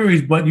the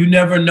series, but you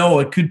never know.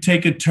 It could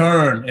take a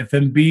turn if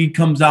Embiid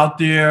comes out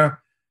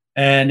there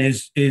and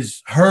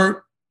is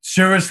hurt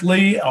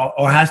seriously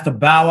or has to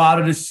bow out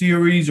of the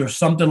series or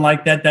something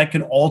like that. That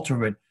can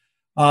alter it.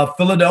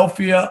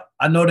 Philadelphia,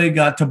 I know they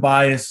got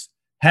Tobias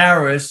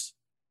Harris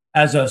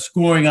as a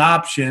scoring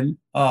option.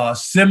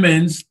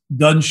 Simmons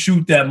doesn't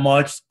shoot that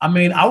much. I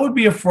mean, I would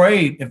be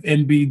afraid if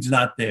Embiid's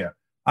not there.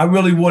 I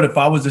really would if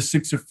I was a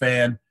Sixer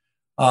fan.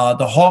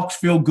 The Hawks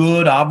feel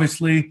good,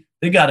 obviously.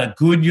 They got a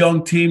good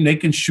young team. They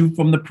can shoot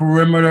from the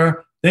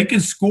perimeter. They can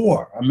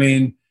score. I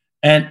mean,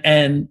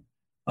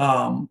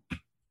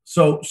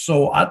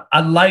 so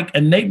I like,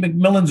 and Nate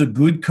McMillan's a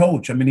good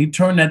coach. I mean, he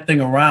turned that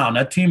thing around.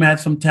 That team had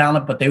some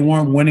talent, but they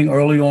weren't winning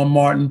early on,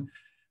 Martin.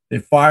 They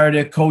fired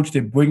their coach.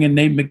 They bring in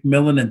Nate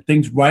McMillan, and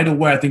things right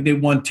away. I think they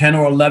won 10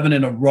 or 11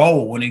 in a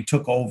row when he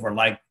took over,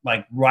 like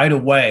right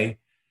away.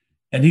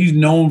 And he's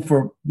known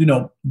for,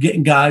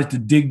 getting guys to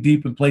dig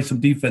deep and play some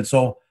defense.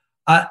 So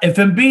if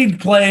Embiid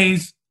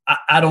plays,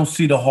 I don't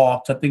see the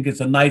Hawks. I think it's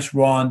a nice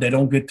run. They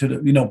don't get to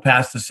the,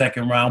 past the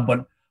second round,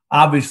 but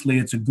obviously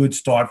it's a good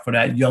start for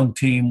that young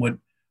team with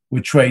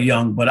Trae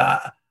Young.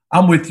 But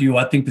I'm with you.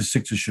 I think the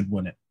Sixers should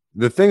win it.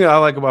 The thing I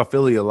like about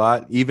Philly a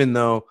lot, even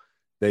though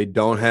they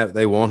won't have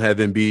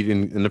Embiid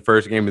in the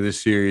first game of this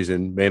series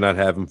and may not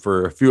have him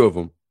for a few of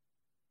them,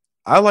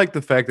 I like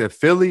the fact that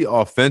Philly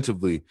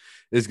offensively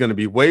is going to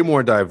be way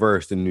more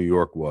diverse than New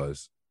York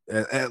was.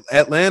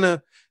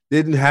 Atlanta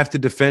didn't have to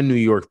defend New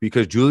York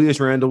because Julius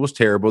Randle was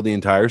terrible the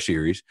entire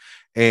series,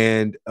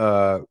 and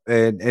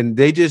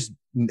they just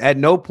at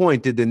no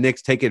point did the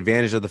Knicks take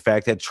advantage of the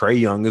fact that Trae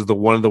Young is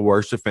one of the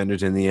worst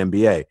defenders in the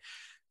NBA.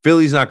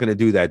 Philly's not going to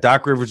do that.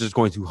 Doc Rivers is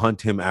going to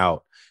hunt him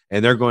out,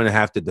 and they're going to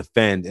have to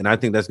defend, and I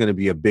think that's going to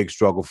be a big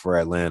struggle for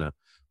Atlanta.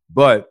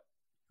 But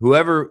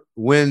whoever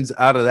wins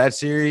out of that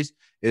series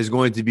is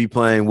going to be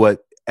playing what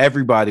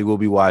everybody will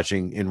be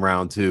watching in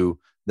round 2,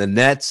 the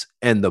Nets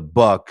and the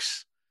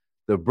Bucks.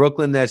 The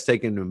Brooklyn Nets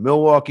taking the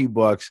Milwaukee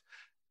Bucks.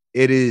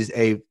 It is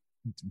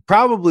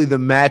probably the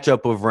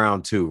matchup of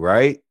round 2,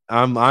 right?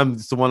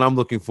 It's the one I'm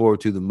looking forward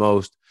to the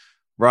most.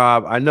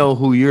 Rob, I know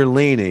who you're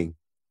leaning.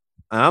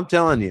 I'm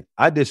telling you,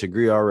 I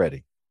disagree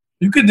already.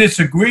 You could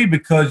disagree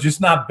because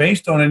it's not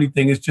based on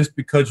anything. It's just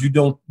because you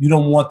don't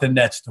want the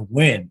Nets to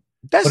win.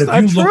 That's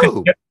not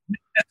true.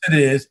 It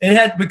is. It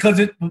has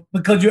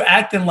because you're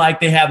acting like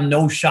they have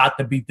no shot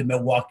to beat the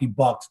Milwaukee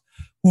Bucks,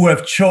 who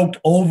have choked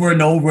over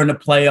and over in the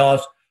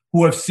playoffs,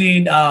 who have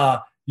seen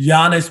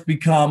Giannis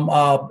become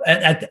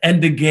at the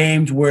end of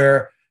games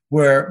where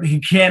he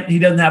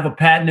doesn't have a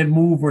patented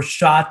move or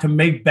shot to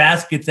make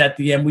baskets at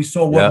the end. We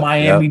saw what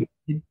Miami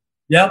did.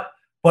 Yep.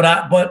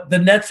 But the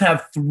Nets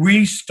have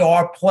 3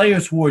 star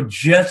players who are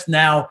just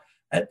now,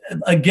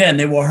 again,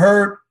 they were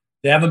hurt.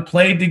 They haven't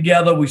played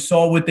together. We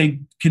saw what they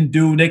can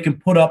do. They can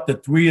put up the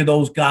 3 of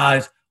those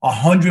guys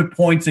 100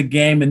 points a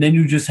game, and then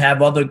you just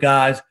have other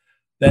guys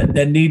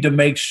that need to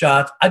make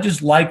shots. I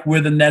just like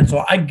where the Nets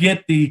are. I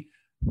get the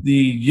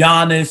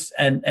Giannis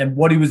and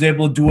what he was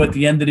able to do at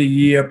the end of the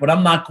year, but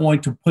I'm not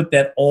going to put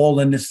that all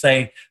in to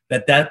say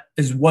that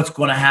is what's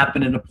going to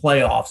happen in the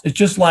playoffs. It's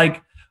just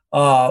like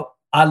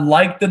I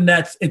like the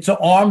Nets. It's an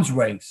arms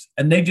race,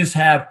 and they just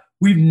have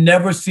 – we've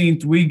never seen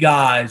 3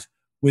 guys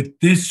with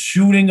this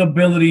shooting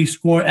ability,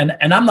 scoring,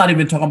 and I'm not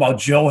even talking about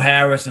Joe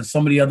Harris and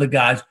some of the other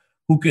guys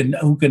who can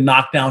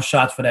knock down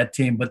shots for that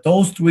team. But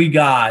those 3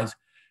 guys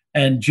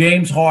and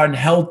James Harden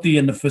healthy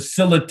and the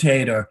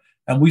facilitator,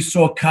 and we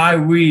saw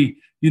Kyrie,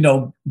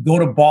 go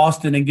to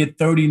Boston and get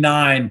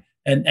 39,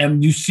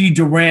 and you see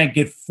Durant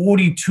get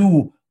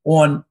 42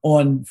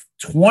 on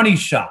 20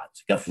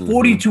 shots. He got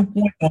 42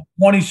 points on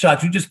 20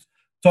 shots. You just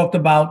talked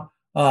about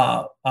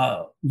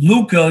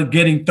Luka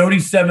getting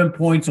 37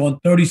 points on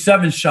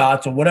 37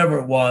 shots or whatever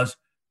it was.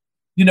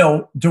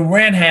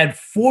 Durant had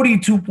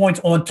 42 points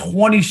on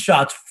 20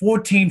 shots,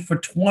 14 for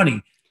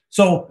 20.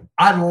 So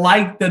I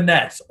like the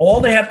Nets. All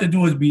they have to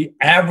do is be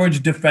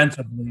average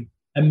defensively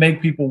and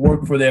make people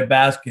work for their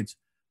baskets.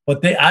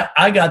 But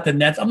I got the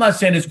Nets. I'm not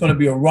saying it's going to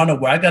be a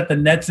runaway. I got the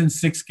Nets in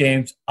 6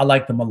 games. I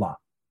like them a lot.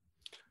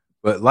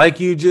 But like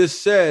you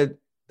just said,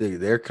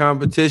 their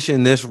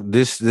competition this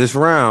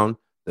round,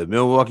 the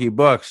Milwaukee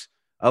Bucks,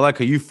 I like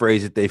how you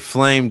phrase it. They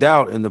flamed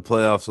out in the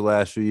playoffs the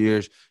last few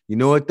years. You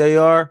know what they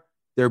are?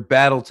 They're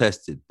battle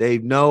tested. They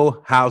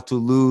know how to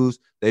lose.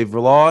 They've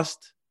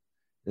lost,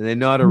 and they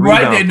know how to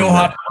rebound. Right, they know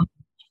how.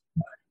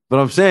 But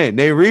I'm saying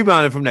they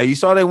rebounded from that. You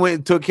saw they went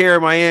and took care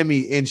of Miami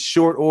in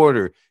short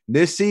order.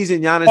 This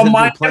season, Giannis has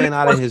been playing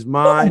out of his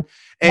mind.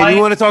 And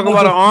you want to talk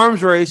about an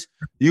arms race?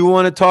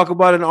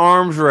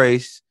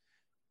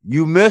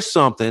 You missed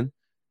something.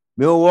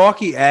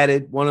 Milwaukee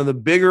added one of the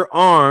bigger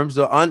arms,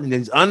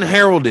 he's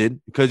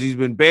unheralded because he's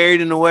been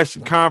buried in the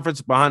Western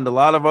Conference behind a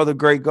lot of other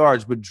great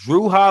guards. But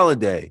Drew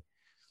Holiday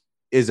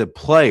is a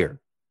player,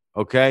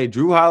 okay?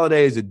 Drew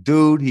Holiday is a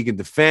dude. He can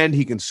defend.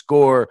 He can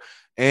score.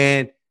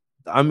 And,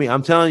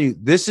 I'm telling you,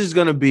 this is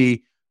going to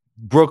be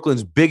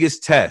Brooklyn's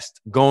biggest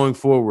test going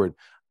forward.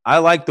 I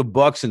like the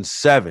Bucks in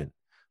 7.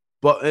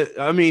 But,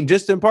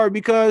 just in part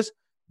because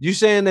you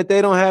saying that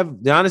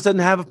Giannis doesn't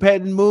have a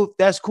patent move,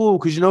 that's cool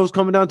because you know who's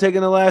coming down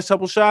taking the last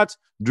couple shots?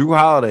 Drew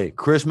Holiday,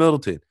 Chris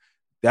Middleton.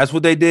 That's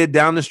what they did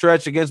down the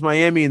stretch against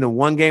Miami in the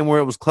one game where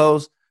it was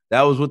close.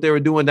 That was what they were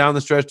doing down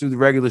the stretch through the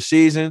regular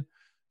season.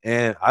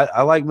 And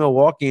I like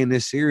Milwaukee in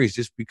this series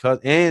just because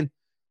 – and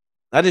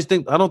I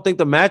don't think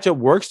the matchup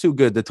works too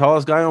good. The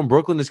tallest guy on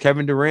Brooklyn is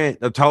Kevin Durant.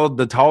 The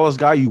tallest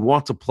guy you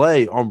want to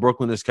play on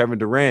Brooklyn is Kevin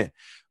Durant.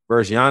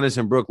 Versus Giannis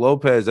and Brook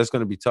Lopez, that's going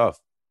to be tough.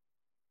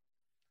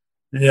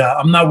 Yeah,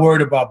 I'm not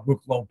worried about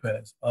Brook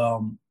Lopez.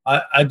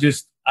 I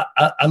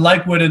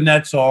like where the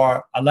Nets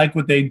are. I like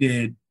what they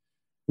did.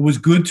 It was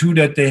good, too,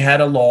 that they had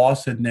a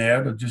loss in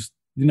there to just,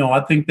 I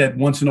think that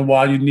once in a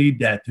while you need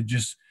that to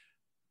just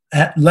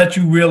let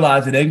you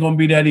realize it ain't going to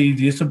be that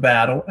easy. It's a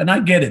battle. And I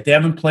get it. They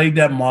haven't played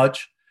that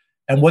much.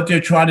 And what they're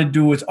trying to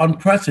do is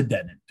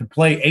unprecedented, to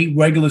play 8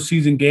 regular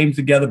season games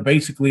together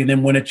basically and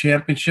then win a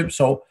championship.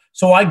 So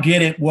I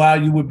get it why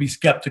you would be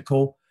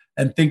skeptical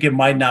and think it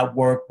might not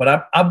work.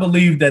 But I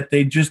believe that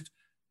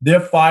their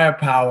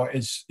firepower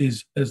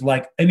is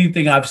like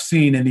anything I've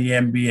seen in the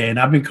NBA. And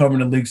I've been covering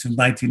the league since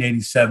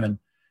 1987.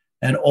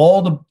 And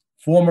all the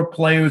former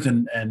players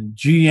and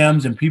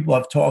GMs and people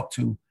I've talked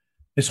to,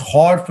 it's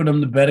hard for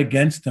them to bet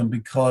against them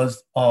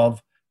because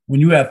of when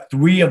you have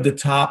 3 of the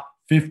top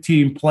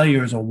 15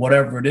 players or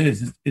whatever it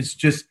is, it's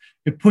just,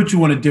 it puts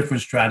you in a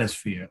different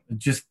stratosphere.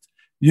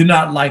 You're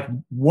not like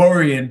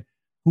worrying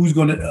who's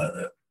going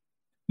to,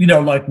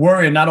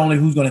 worrying not only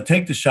who's going to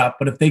take the shot,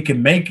 but if they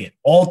can make it.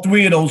 All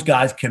 3 of those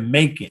guys can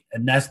make it.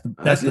 And that's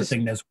the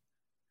thing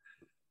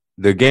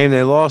the game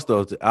they lost,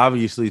 though,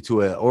 obviously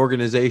to an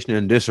organization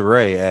in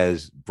disarray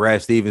as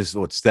Brad Stevens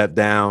stepped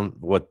down.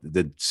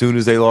 Soon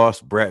as they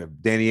lost,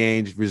 Danny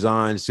Ainge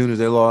resigned. As soon as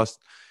they lost,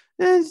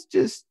 it's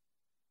just,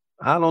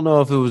 I don't know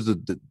if it was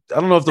the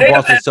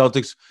Boston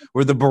Celtics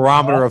were the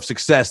barometer of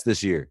success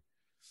this year.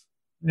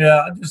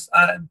 Yeah,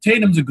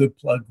 Tatum's a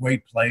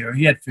great player.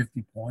 He had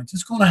 50 points.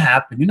 It's going to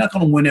happen. You're not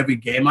going to win every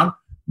game.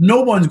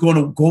 No one's going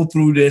to go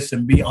through this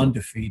and be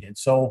undefeated.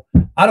 So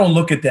I don't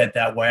look at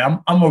that way.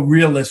 I'm a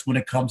realist when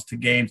it comes to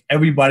games.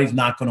 Everybody's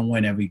not going to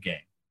win every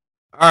game.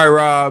 All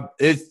right, Rob.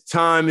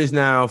 Time is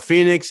now.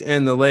 Phoenix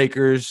and the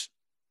Lakers.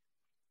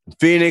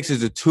 Phoenix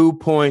is a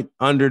 2-point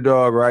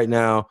underdog right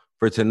now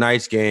for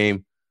tonight's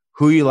game.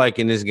 Who you like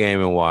in this game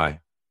and why?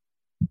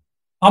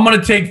 I'm going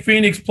to take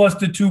Phoenix plus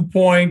the 2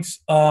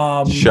 points.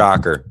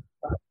 Shocker.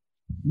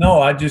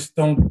 No, I just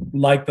don't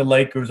like the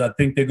Lakers. I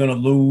think they're going to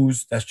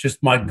lose. That's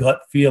just my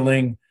gut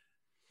feeling.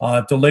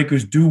 If the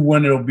Lakers do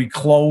win, it'll be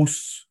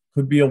close.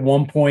 Could be a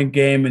 1-point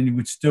game, and you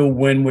would still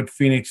win with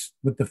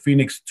the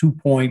Phoenix 2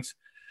 points.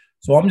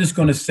 So I'm just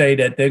going to say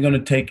that they're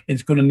going to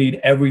it's going to need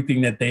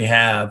everything that they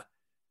have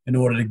in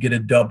order to get a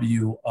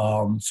W.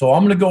 So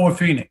I'm going to go with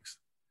Phoenix.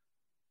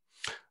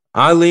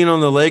 I lean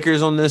on the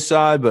Lakers on this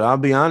side, but I'll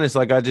be honest,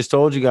 like I just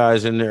told you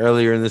guys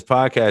earlier in this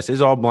podcast,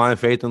 it's all blind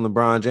faith on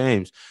LeBron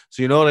James.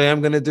 So you know what I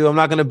am going to do? I'm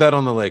not going to bet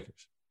on the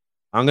Lakers.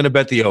 I'm going to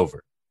bet the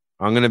over.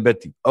 I'm going to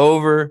bet the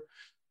over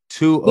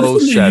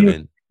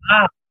 207.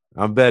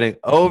 I'm betting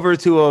over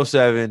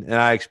 207, and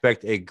I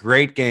expect a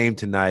great game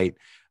tonight.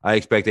 I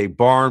expect a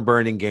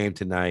barn-burning game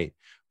tonight.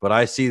 But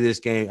I see this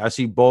game. I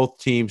see both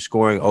teams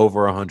scoring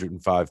over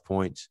 105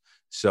 points.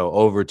 So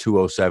over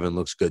 207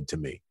 looks good to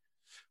me.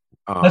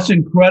 That's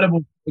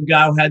incredible. The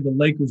guy who had the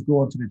Lakers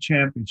going to the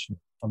championship.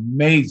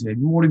 Amazing.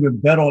 You won't even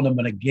bet on them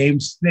in a game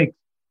 6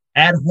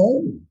 at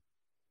home.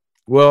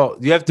 Well,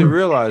 you have to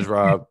realize,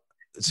 Rob.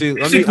 See, I'm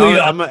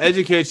going to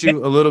educate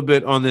you a little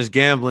bit on this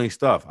gambling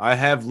stuff. I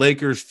have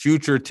Lakers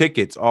future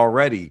tickets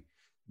already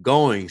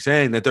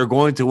saying that they're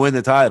going to win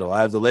the title.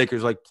 I have the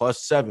Lakers like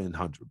plus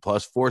 700,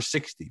 plus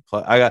 460.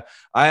 I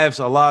have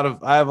a lot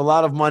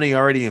of money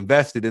already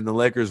invested in the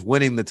Lakers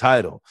winning the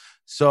title.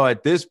 So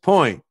at this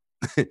point,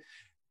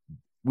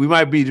 we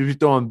might be just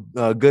throwing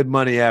good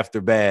money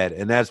after bad,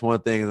 and that's one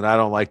thing that I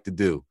don't like to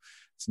do.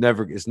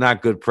 It's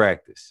not good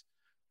practice.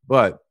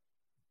 But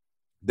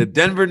the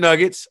Denver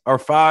Nuggets are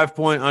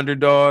 5-point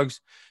underdogs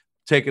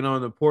taking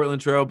on the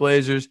Portland Trail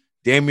Blazers.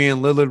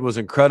 Damian Lillard was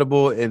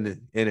incredible in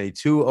a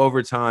 2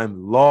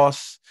 overtime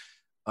loss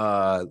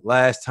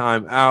last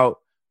time out.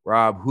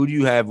 Rob, who do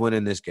you have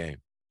winning this game?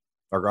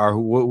 Or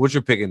what's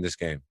your pick in this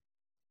game?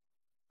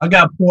 I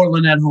got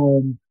Portland at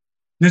home.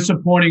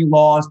 Disappointing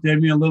loss.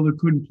 Damian Lillard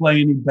couldn't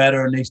play any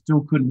better, and they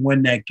still couldn't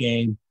win that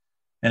game.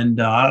 And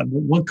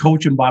one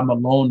coaching by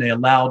Malone, they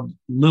allowed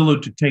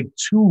Lillard to take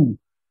 2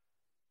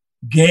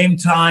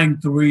 game-tying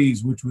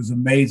threes, which was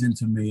amazing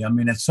to me. I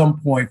mean, at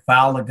some point,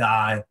 foul a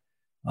guy.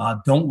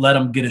 Don't let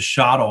him get a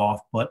shot off.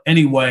 But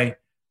anyway,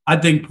 I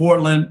think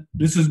Portland,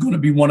 this is going to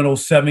be one of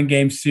those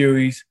 7-game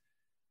series.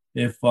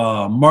 If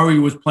Murray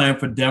was playing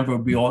for Denver, it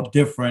would be all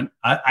different.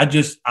 I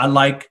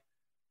like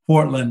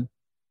Portland.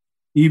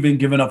 Even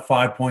giving up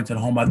 5 points at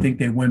home, I think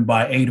they win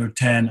by 8 or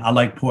 10. I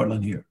like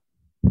Portland here.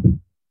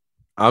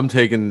 I'm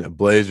taking the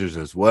Blazers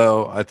as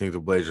well. I think the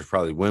Blazers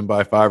probably win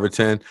by 5 or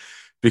 10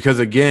 because,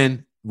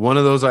 again, one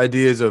of those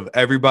ideas of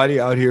everybody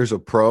out here is a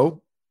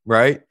pro,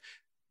 right?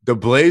 The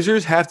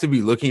Blazers have to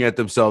be looking at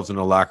themselves in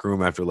the locker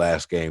room after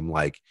last game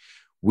like,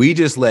 we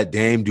just let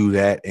Dame do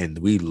that and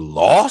we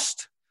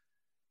lost?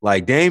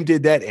 Like, Dame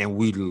did that and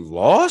we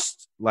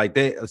lost? Like,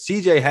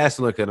 CJ has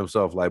to look at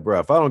himself like,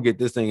 bro, if I don't get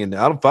this thing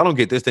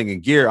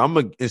in gear,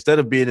 instead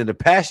of being in the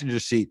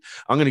passenger seat,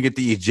 I'm gonna get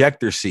the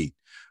ejector seat.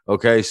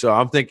 Okay, so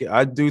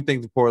I do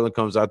think the Portland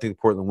comes. I think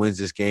Portland wins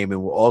this game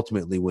and will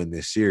ultimately win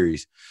this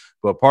series.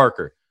 But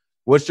Parker,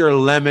 what's your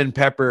lemon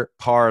pepper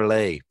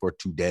parlay for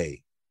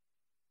today?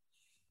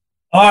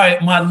 All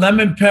right, my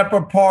lemon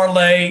pepper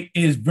parlay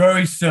is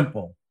very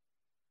simple.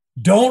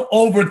 Don't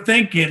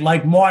overthink it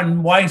like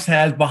Martin Weiss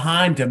has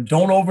behind him.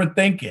 Don't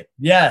overthink it.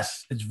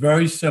 Yes, it's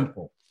very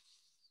simple.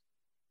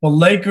 The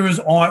Lakers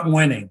aren't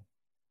winning.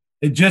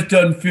 It just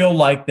doesn't feel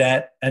like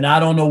that, and I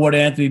don't know what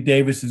Anthony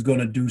Davis is going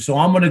to do. So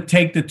I'm going to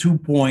take the 2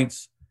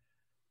 points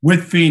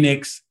with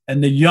Phoenix,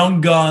 and the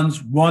young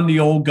guns run the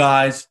old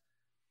guys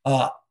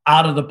out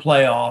of the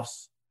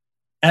playoffs.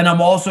 And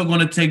I'm also going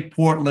to take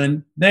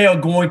Portland. They are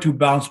going to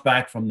bounce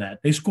back from that.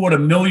 They scored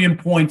 1 million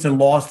points and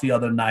lost the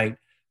other night.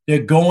 They're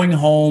going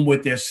home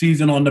with their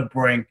season on the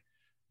brink.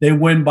 They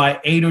win by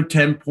 8 or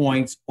 10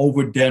 points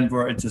over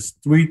Denver. It's a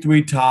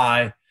 3-3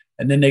 tie,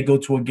 and then they go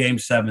to a game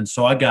 7.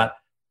 So I got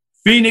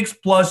Phoenix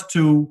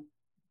 +2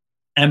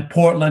 and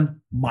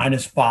Portland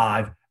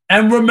 -5.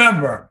 And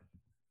remember,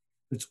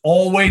 it's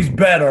always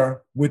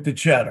better with the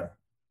cheddar.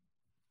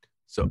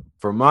 So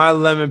for my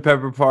lemon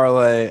pepper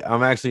parlay,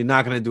 I'm actually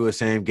not going to do a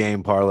same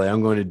game parlay.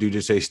 I'm going to do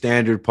just a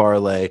standard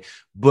parlay.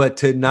 But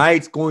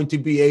tonight's going to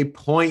be a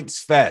points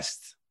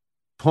fest.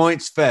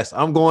 Points fest.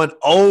 I'm going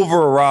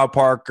over, Rob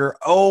Parker,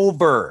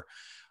 over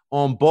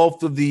on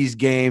both of these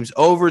games,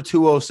 over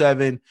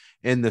 207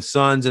 in the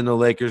Suns and the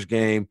Lakers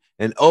game,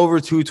 and over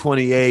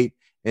 228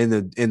 in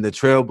the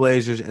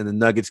Trailblazers and the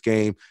Nuggets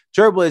game.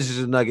 Trailblazers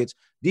and Nuggets,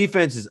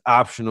 defense is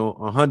optional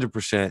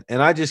 100%.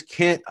 And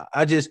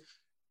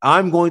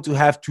I'm going to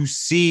have to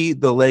see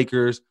the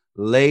Lakers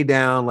lay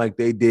down like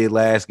they did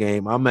last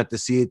game. I'm going to have to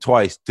see it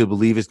twice to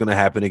believe it's going to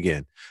happen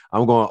again.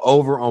 I'm going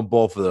over on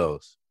both of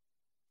those.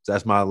 So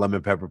that's my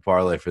lemon pepper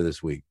parlay for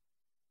this week.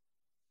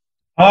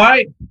 All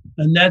right.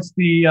 And that's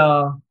the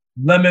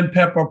Lemon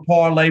Pepper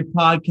Parlay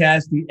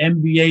podcast, the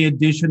NBA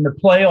edition, the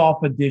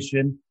playoff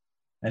edition.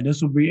 And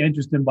this will be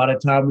interesting by the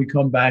time we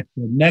come back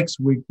for next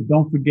week. But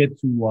don't forget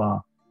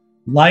to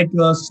like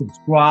us,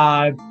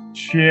 subscribe,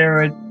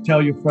 share it,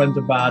 tell your friends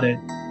about it.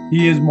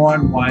 He is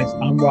Martin Weiss.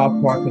 I'm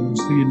Rob Parker. We'll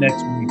see you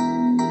next week.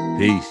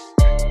 Peace.